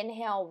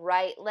 Inhale,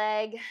 right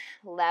leg,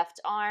 left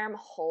arm,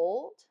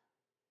 hold.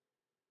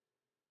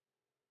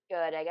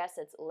 Good. I guess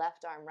it's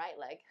left arm, right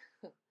leg.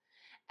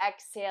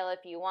 Exhale if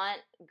you want,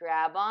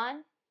 grab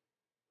on.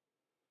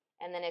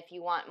 And then if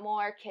you want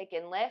more, kick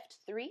and lift.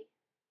 3,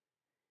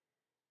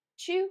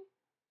 2,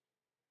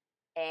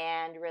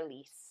 and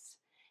release.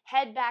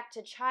 Head back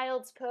to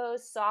child's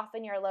pose,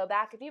 soften your low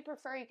back. If you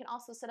prefer, you can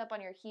also sit up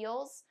on your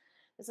heels.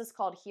 This is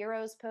called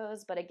hero's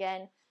pose, but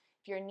again,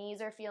 if your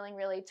knees are feeling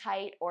really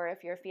tight or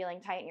if you're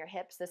feeling tight in your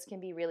hips, this can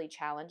be really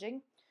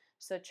challenging.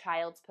 So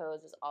child's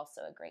pose is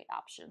also a great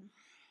option.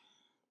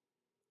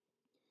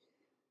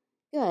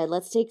 Good.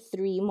 Let's take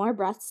 3 more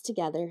breaths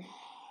together.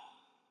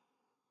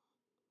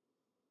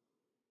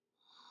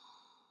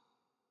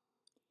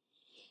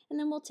 And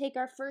then we'll take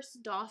our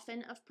first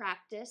dolphin of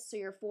practice. So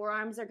your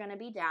forearms are going to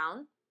be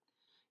down.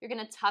 You're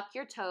going to tuck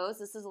your toes.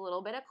 This is a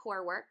little bit of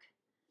core work.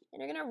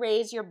 And you're going to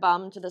raise your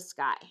bum to the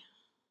sky.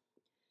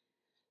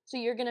 So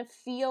you're going to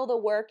feel the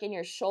work in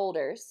your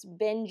shoulders.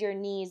 Bend your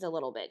knees a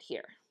little bit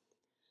here.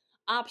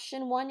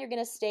 Option 1, you're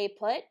going to stay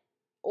put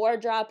or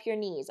drop your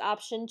knees.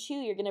 Option 2,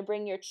 you're going to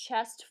bring your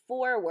chest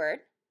forward.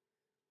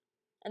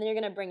 And then you're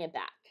going to bring it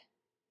back.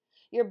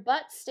 Your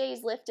butt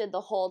stays lifted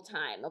the whole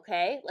time,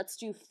 okay? Let's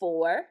do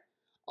 4,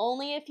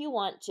 only if you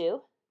want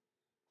to.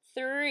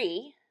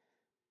 3,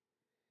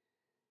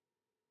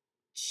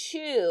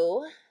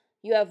 2,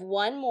 you have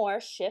 1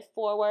 more, shift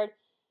forward,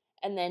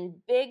 and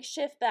then big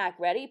shift back.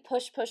 Ready?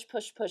 Push, push,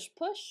 push, push,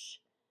 push.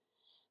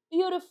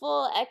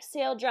 Beautiful.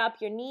 Exhale, drop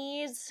your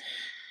knees,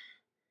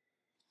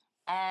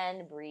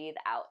 and breathe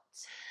out.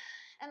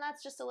 And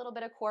that's just a little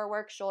bit of core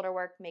work, shoulder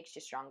work, makes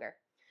you stronger.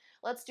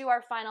 Let's do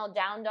our final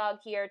down dog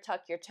here.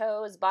 Tuck your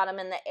toes, bottom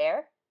in the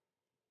air.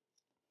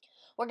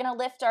 We're going to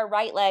lift our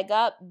right leg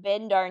up,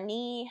 bend our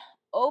knee,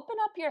 open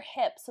up your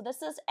hips. So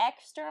this is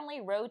externally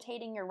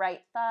rotating your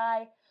right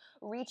thigh,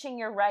 reaching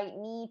your right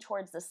knee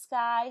towards the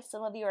sky.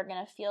 Some of you are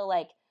going to feel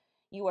like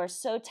you are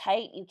so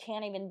tight you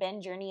can't even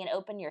bend your knee and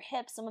open your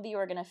hips. Some of you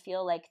are going to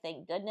feel like,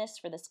 thank goodness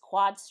for this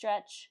quad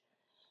stretch.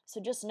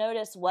 So just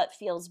notice what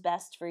feels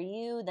best for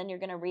you. Then you're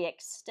going to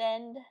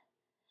re-extend.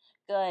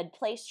 Good.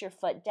 Place your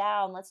foot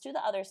down. Let's do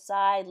the other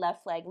side.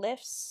 Left leg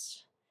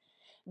lifts.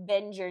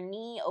 Bend your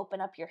knee.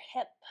 Open up your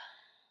hip.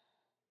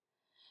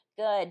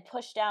 Good.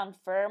 Push down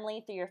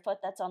firmly through your foot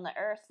that's on the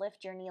earth.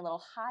 Lift your knee a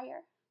little higher.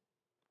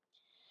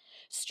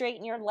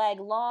 Straighten your leg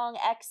long.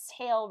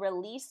 Exhale.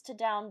 Release to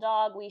down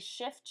dog. We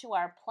shift to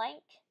our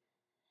plank.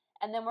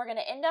 And then we're going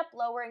to end up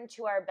lowering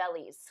to our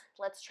bellies.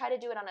 Let's try to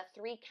do it on a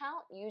 3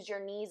 count. Use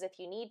your knees if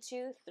you need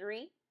to.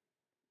 3,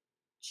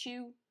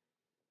 2,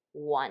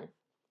 1.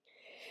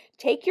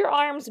 Take your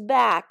arms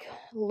back,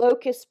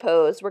 locust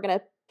pose. We're going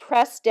to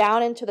press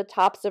down into the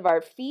tops of our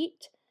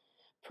feet,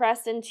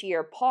 press into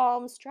your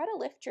palms. Try to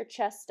lift your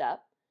chest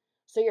up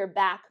so your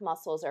back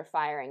muscles are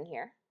firing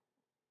here.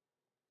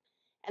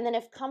 And then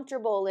if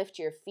comfortable, lift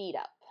your feet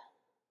up.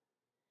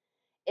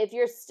 If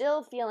you're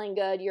still feeling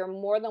good, you're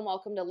more than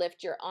welcome to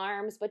lift your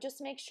arms, but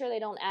just make sure they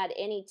don't add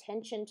any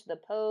tension to the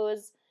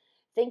pose.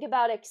 Think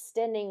about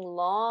extending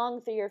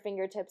long through your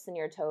fingertips and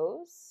your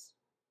toes.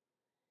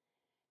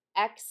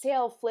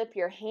 Exhale, flip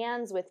your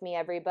hands with me,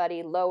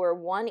 everybody. Lower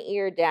one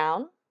ear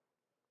down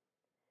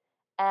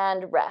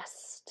and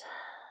rest.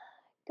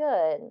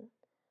 Good.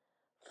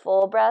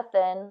 Full breath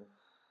in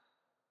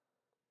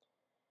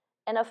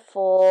and a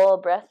full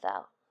breath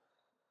out.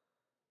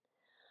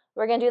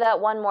 We're going to do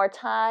that one more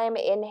time.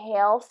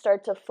 Inhale,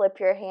 start to flip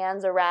your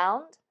hands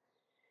around.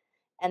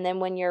 And then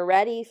when you're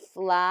ready,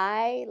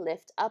 fly,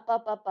 lift up,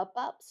 up, up, up,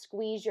 up.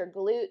 Squeeze your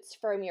glutes,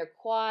 firm your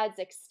quads,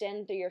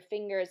 extend through your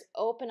fingers,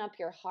 open up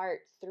your heart.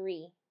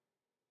 3.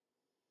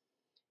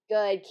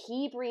 Good.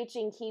 Keep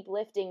reaching, keep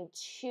lifting.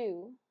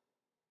 2.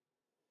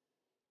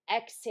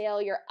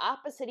 Exhale, your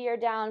opposite ear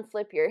down,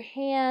 flip your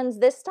hands.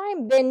 This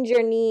time, bend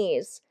your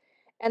knees.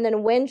 And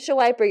then windshield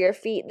wiper your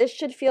feet. This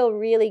should feel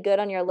really good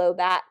on your low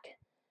back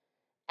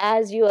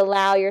as you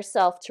allow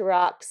yourself to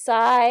rock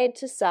side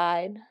to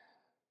side.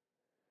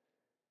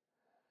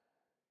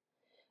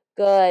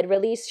 Good.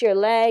 Release your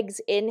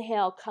legs.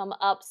 Inhale, come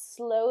up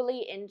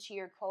slowly into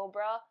your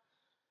cobra.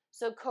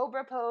 So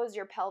cobra pose,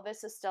 your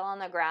pelvis is still on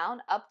the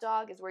ground. Up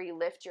dog is where you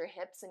lift your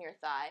hips and your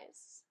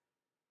thighs.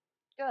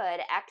 Good.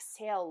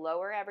 Exhale,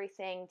 lower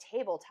everything,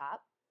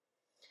 tabletop.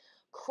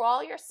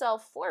 Crawl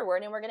yourself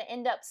forward, and we're going to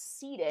end up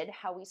seated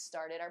how we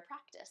started our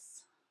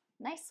practice.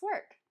 Nice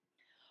work.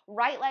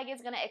 Right leg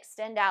is going to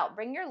extend out.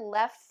 Bring your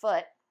left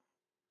foot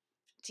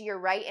to your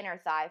right inner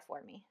thigh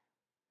for me.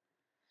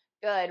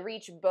 Good.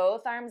 Reach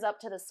both arms up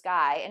to the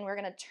sky, and we're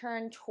going to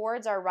turn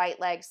towards our right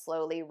leg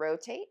slowly.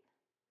 Rotate.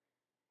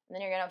 And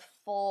then you're going to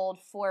fold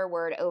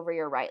forward over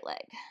your right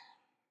leg.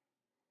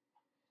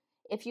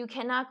 If you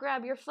cannot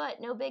grab your foot,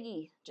 no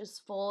biggie.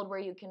 Just fold where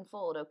you can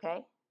fold,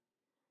 okay?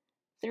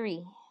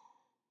 3,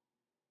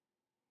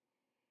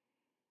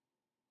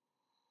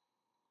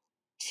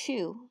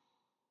 2.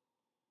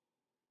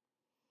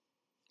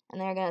 And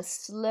then you're going to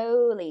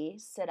slowly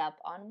sit up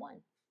on 1.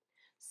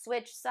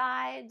 Switch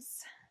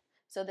sides.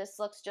 So this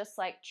looks just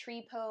like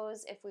tree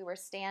pose if we were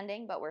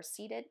standing, but we're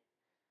seated.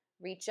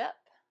 Reach up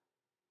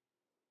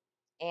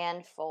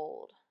and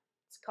fold.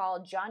 It's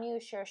called Janu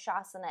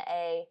Shirshasana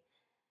A.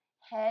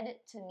 Head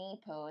to knee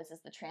pose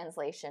is the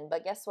translation.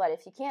 But guess what?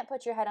 If you can't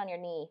put your head on your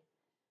knee,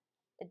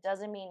 it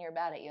doesn't mean you're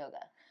bad at yoga.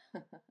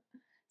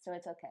 So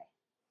it's okay.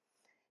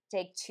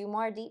 Take 2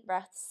 more deep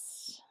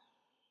breaths.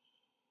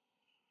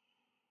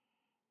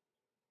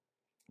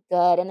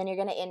 Good. And then you're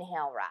going to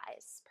inhale,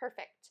 rise.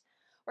 Perfect.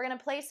 We're going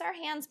to place our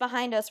hands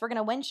behind us. We're going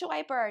to windshield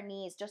wiper our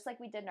knees just like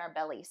we did in our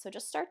belly. So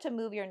just start to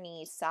move your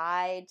knees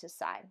side to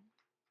side.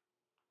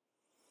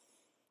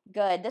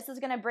 Good. This is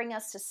going to bring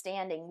us to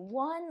standing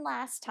one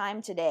last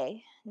time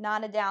today.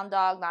 Not a down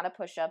dog, not a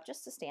push-up,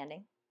 just a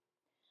standing.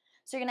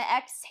 So you're going to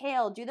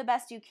exhale, do the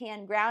best you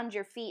can, ground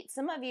your feet.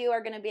 Some of you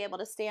are going to be able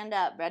to stand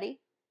up, ready?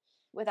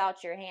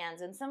 Without your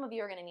hands. And some of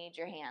you are going to need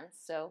your hands.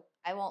 So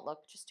I won't look,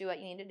 just do what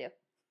you need to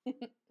do.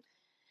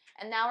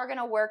 And now we're going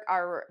to work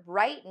our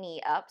right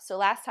knee up. So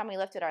last time we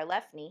lifted our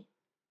left knee.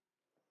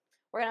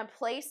 We're going to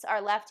place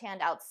our left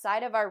hand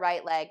outside of our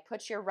right leg,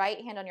 put your right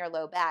hand on your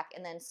low back,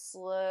 and then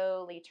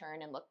slowly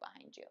turn and look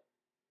behind you.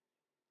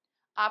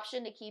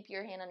 Option to keep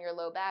your hand on your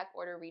low back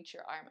or to reach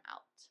your arm out.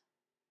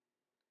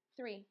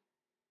 3.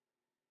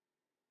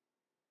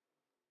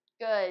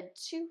 Good.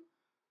 2.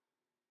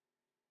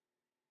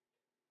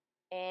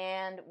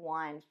 And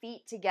 1.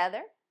 Feet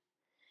together.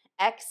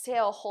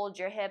 Exhale, hold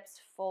your hips,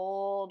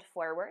 fold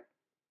forward.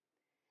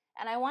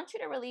 And I want you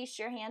to release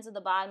your hands at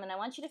the bottom, and I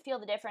want you to feel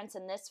the difference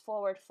in this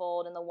forward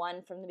fold and the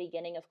one from the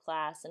beginning of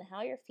class and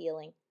how you're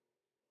feeling.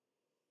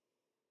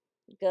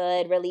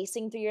 Good.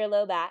 Releasing through your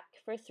low back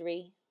for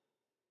 3.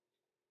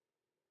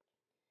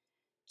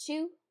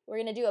 2. We're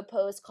going to do a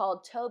pose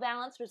called toe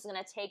balance, which is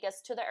going to take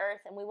us to the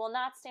earth, and we will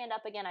not stand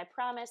up again, I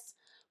promise.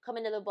 Come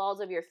into the balls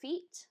of your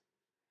feet.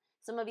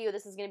 Some of you,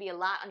 this is going to be a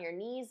lot on your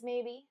knees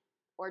maybe,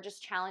 or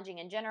just challenging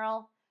in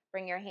general.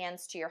 Bring your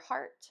hands to your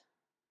heart.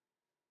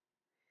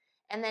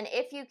 And then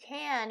if you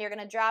can, you're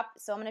going to drop,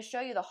 so I'm going to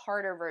show you the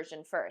harder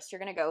version first.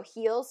 You're going to go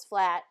heels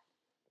flat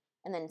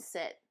and then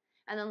sit.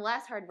 And then the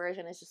less hard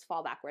version is just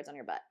fall backwards on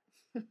your butt.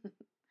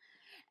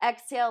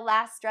 Exhale,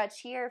 last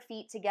stretch here,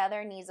 feet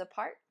together, knees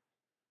apart.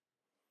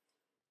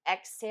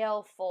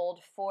 Exhale,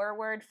 fold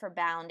forward for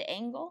bound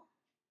angle.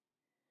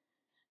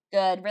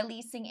 Good.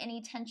 Releasing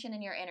any tension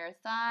in your inner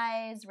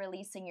thighs,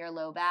 releasing your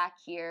low back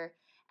here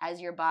as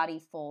your body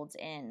folds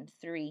in.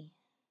 3.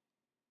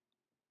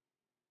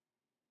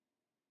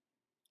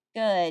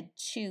 Good.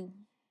 2.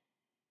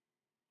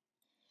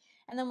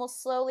 And then we'll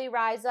slowly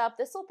rise up.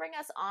 This will bring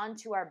us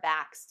onto our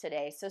backs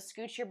today. So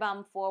scoot your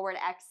bum forward.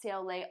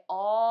 Exhale, lay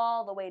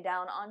all the way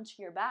down onto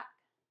your back.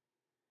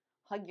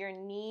 Hug your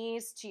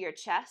knees to your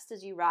chest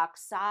as you rock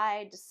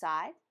side to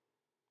side.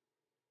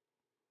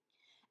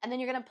 And then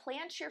you're going to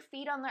plant your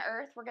feet on the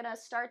earth. We're going to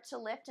start to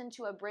lift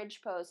into a bridge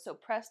pose. So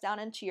press down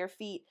into your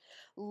feet.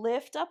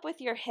 Lift up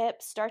with your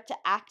hips. Start to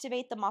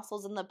activate the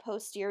muscles in the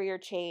posterior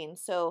chain.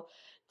 So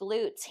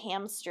glutes,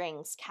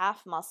 hamstrings,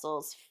 calf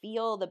muscles.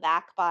 Feel the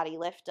back body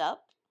lift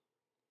up.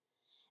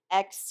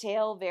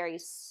 Exhale, very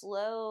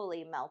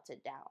slowly melt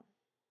it down.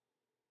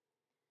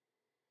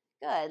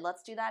 Good.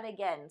 Let's do that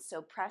again.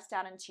 So press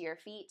down into your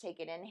feet.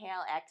 Take an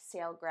inhale.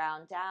 Exhale,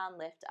 ground down.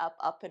 Lift up,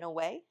 up and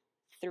away.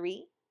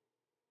 3.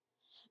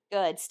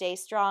 Good. Stay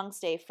strong.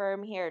 Stay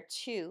firm here.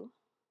 2.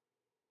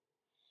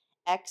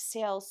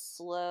 Exhale,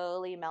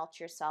 slowly melt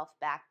yourself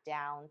back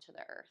down to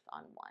the earth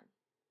on 1.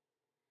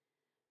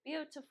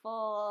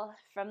 Beautiful.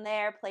 From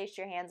there, place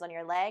your hands on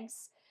your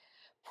legs.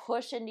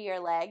 Push into your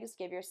legs.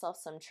 Give yourself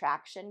some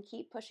traction.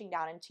 Keep pushing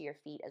down into your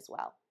feet as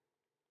well.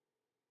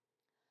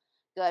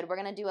 Good. We're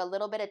going to do a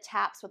little bit of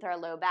taps with our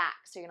low back.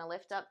 So you're going to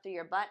lift up through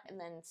your butt and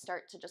then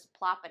start to just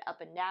plop it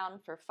up and down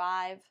for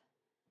 5,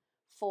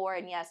 4,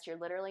 and yes, you're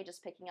literally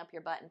just picking up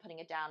your butt and putting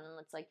it down, and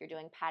it's like you're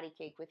doing patty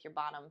cake with your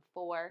bottom.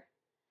 4,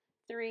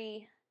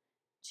 3,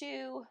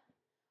 2,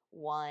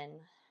 1.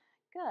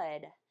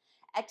 Good.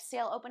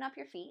 Exhale, open up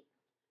your feet.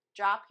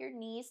 Drop your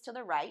knees to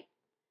the right.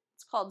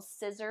 It's called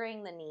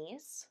scissoring the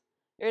knees.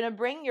 You're going to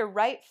bring your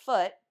right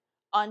foot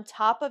on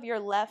top of your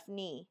left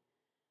knee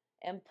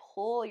and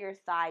pull your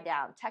thigh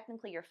down.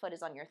 Technically, your foot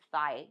is on your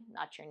thigh,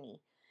 not your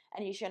knee.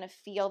 And you're going to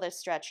feel this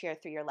stretch here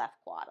through your left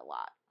quad a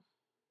lot.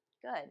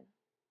 Good.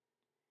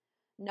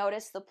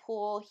 Notice the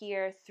pull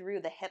here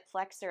through the hip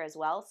flexor as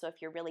well. So if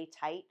you're really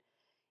tight,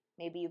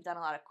 maybe you've done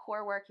a lot of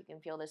core work, you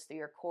can feel this through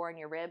your core and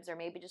your ribs, or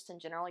maybe just in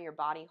general, your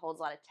body holds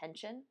a lot of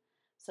tension.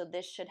 So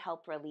this should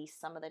help release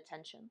some of the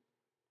tension.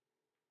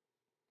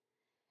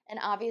 And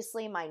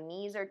obviously my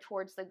knees are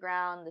towards the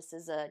ground. This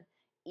is an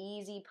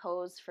easy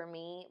pose for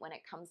me when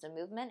it comes to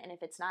movement. And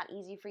if it's not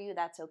easy for you,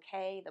 that's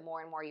okay. The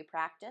more and more you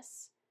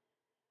practice,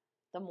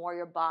 the more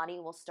your body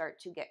will start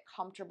to get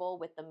comfortable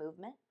with the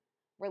movement.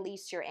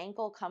 Release your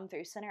ankle, come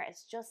through center.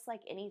 It's just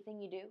like anything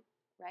you do,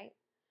 right?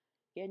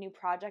 You get a new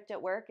project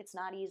at work. It's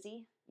not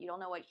easy. You don't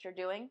know what you're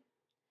doing,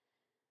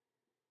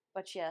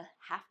 but you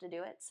have to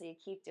do it. So you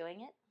keep doing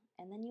it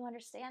and then you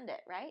understand it,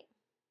 right?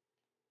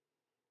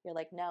 You're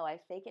like, no, I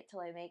fake it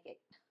till I make it.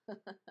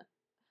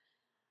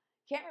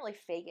 Can't really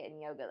fake it in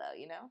yoga though,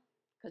 you know,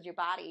 because your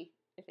body,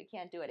 if it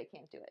can't do it, it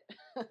can't do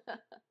it.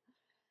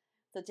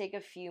 So take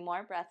a few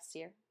more breaths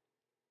here.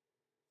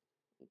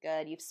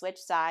 Good. You've switched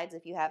sides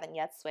if you haven't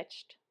yet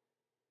switched.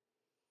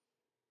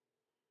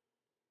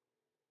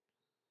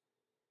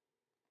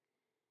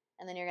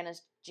 And then you're going to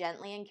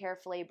gently and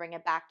carefully bring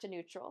it back to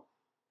neutral.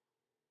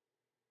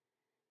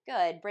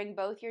 Good. Bring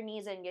both your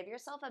knees in. Give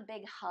yourself a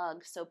big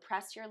hug. So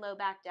press your low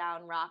back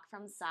down. Rock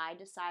from side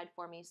to side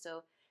for me.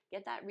 So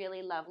get that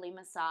really lovely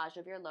massage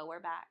of your lower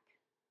back.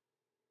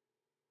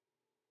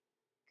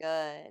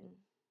 Good.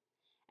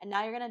 And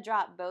now you're going to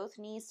drop both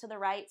knees to the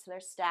right so they're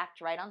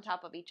stacked right on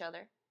top of each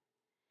other.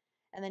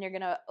 And then you're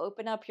going to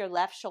open up your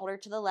left shoulder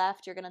to the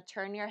left. You're going to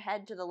turn your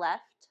head to the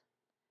left.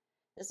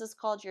 This is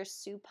called your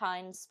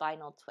supine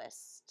spinal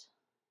twist.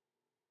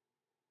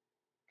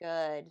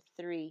 Good.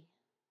 3,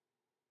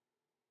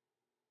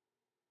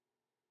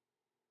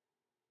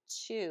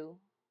 2.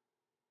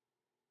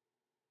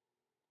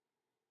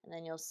 And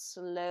then you'll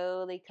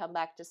slowly come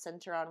back to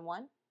center on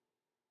 1.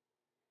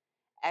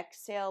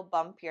 Exhale,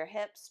 bump your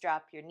hips,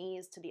 drop your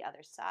knees to the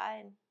other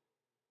side.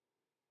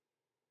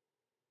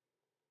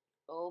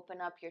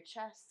 Open up your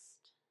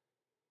chest.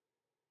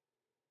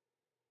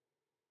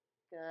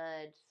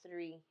 Good.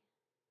 3.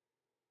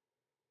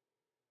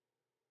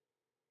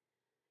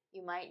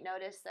 You might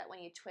notice that when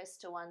you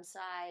twist to one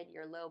side,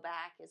 your low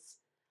back is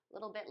a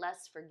little bit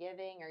less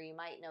forgiving, or you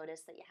might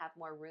notice that you have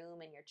more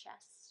room in your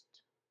chest.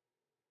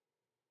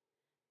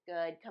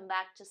 Good. Come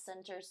back to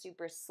center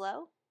super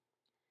slow.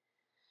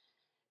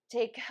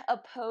 Take a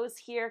pose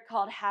here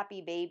called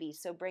Happy Baby.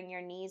 So bring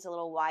your knees a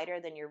little wider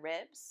than your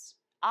ribs.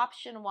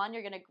 Option 1,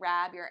 you're going to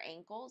grab your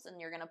ankles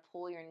and you're going to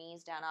pull your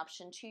knees down.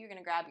 Option 2, you're going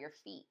to grab your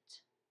feet.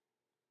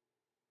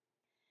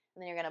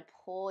 And then you're going to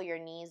pull your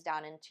knees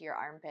down into your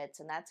armpits.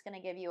 And that's going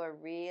to give you a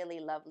really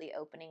lovely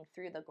opening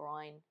through the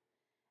groin.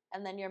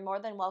 And then you're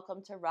more than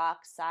welcome to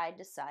rock side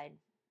to side.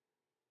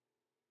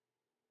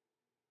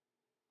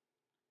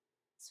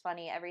 It's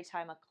funny, every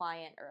time a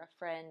client or a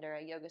friend or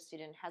a yoga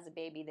student has a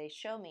baby, they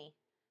show me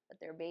that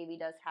their baby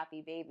does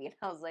Happy Baby. And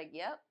I was like,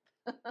 yep.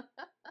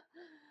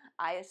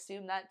 I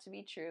assume that to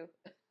be true.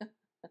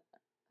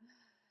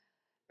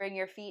 Bring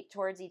your feet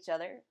towards each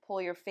other.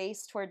 Pull your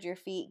face towards your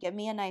feet. Give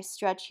me a nice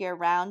stretch here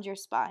around your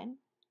spine.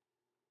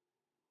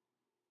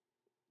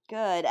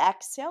 Good.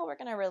 Exhale. We're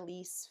going to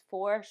release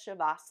for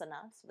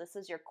Shavasana. So this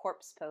is your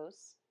corpse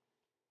pose.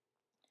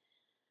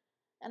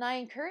 And I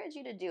encourage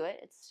you to do it.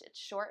 It's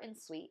short and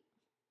sweet.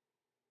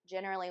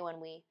 Generally,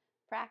 when we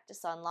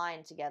practice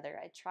online together,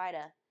 I try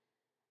to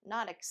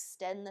not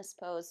extend this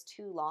pose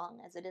too long,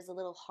 as it is a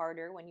little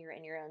harder when you're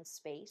in your own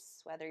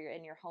space, whether you're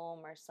in your home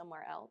or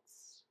somewhere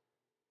else.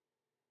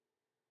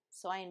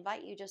 So I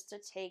invite you just to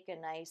take a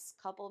nice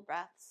couple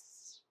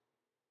breaths,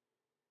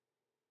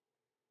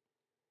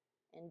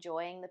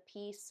 enjoying the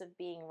peace of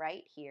being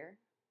right here.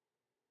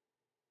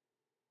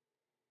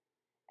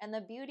 And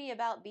the beauty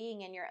about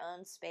being in your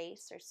own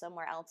space or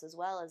somewhere else as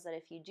well is that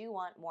if you do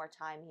want more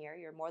time here,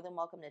 you're more than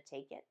welcome to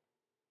take it.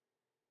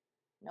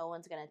 No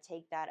one's going to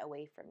take that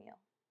away from you.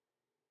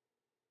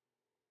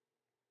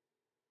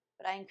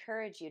 But I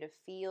encourage you to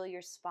feel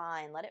your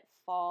spine. Let it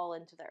fall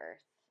into the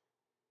earth.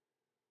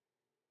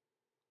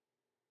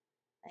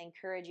 I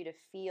encourage you to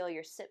feel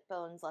your sit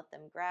bones. Let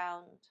them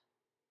ground.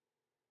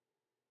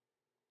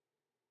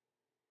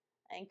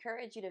 I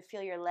encourage you to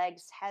feel your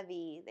legs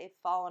heavy. They've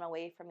fallen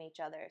away from each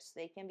other so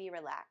they can be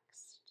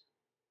relaxed.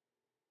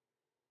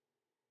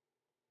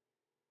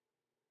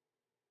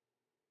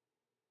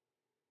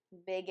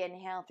 Big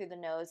inhale through the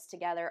nose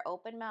together.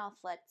 Open mouth.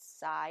 Let's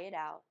sigh it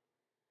out.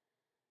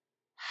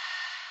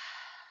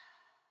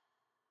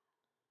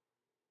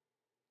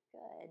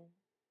 Good.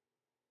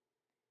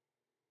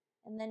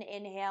 And then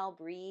inhale,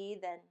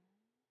 breathe in.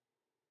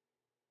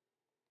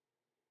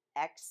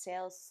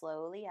 Exhale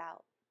slowly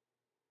out.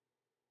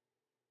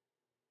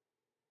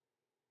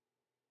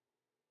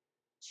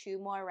 2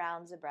 more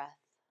rounds of breath.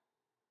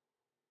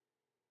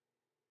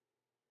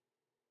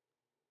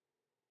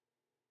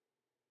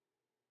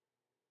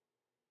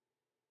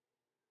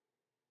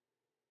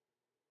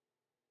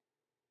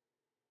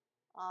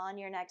 On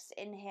your next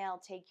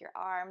inhale, take your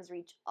arms,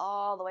 reach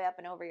all the way up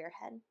and over your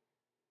head.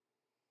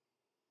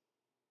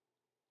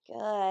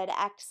 Good.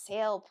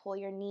 Exhale, pull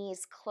your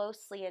knees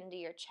closely into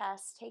your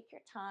chest. Take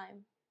your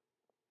time.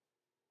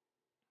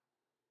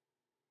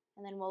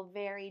 And then we'll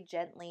very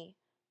gently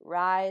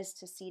rise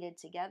to seated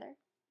together.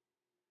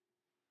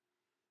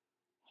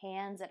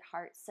 Hands at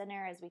heart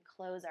center as we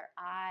close our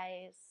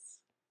eyes.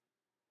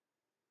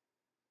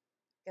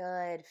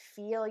 Good.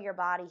 Feel your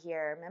body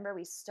here. Remember,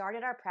 we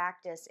started our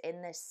practice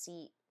in this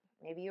seat.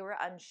 Maybe you were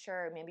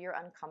unsure. Maybe you're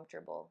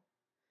uncomfortable.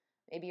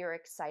 Maybe you're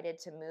excited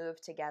to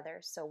move together.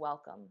 So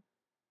welcome.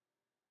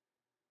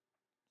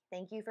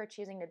 Thank you for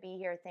choosing to be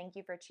here. Thank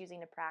you for choosing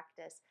to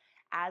practice.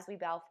 As we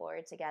bow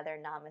forward together,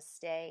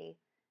 namaste.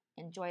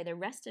 Enjoy the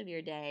rest of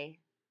your day.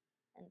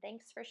 And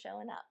thanks for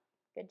showing up.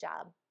 Good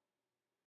job.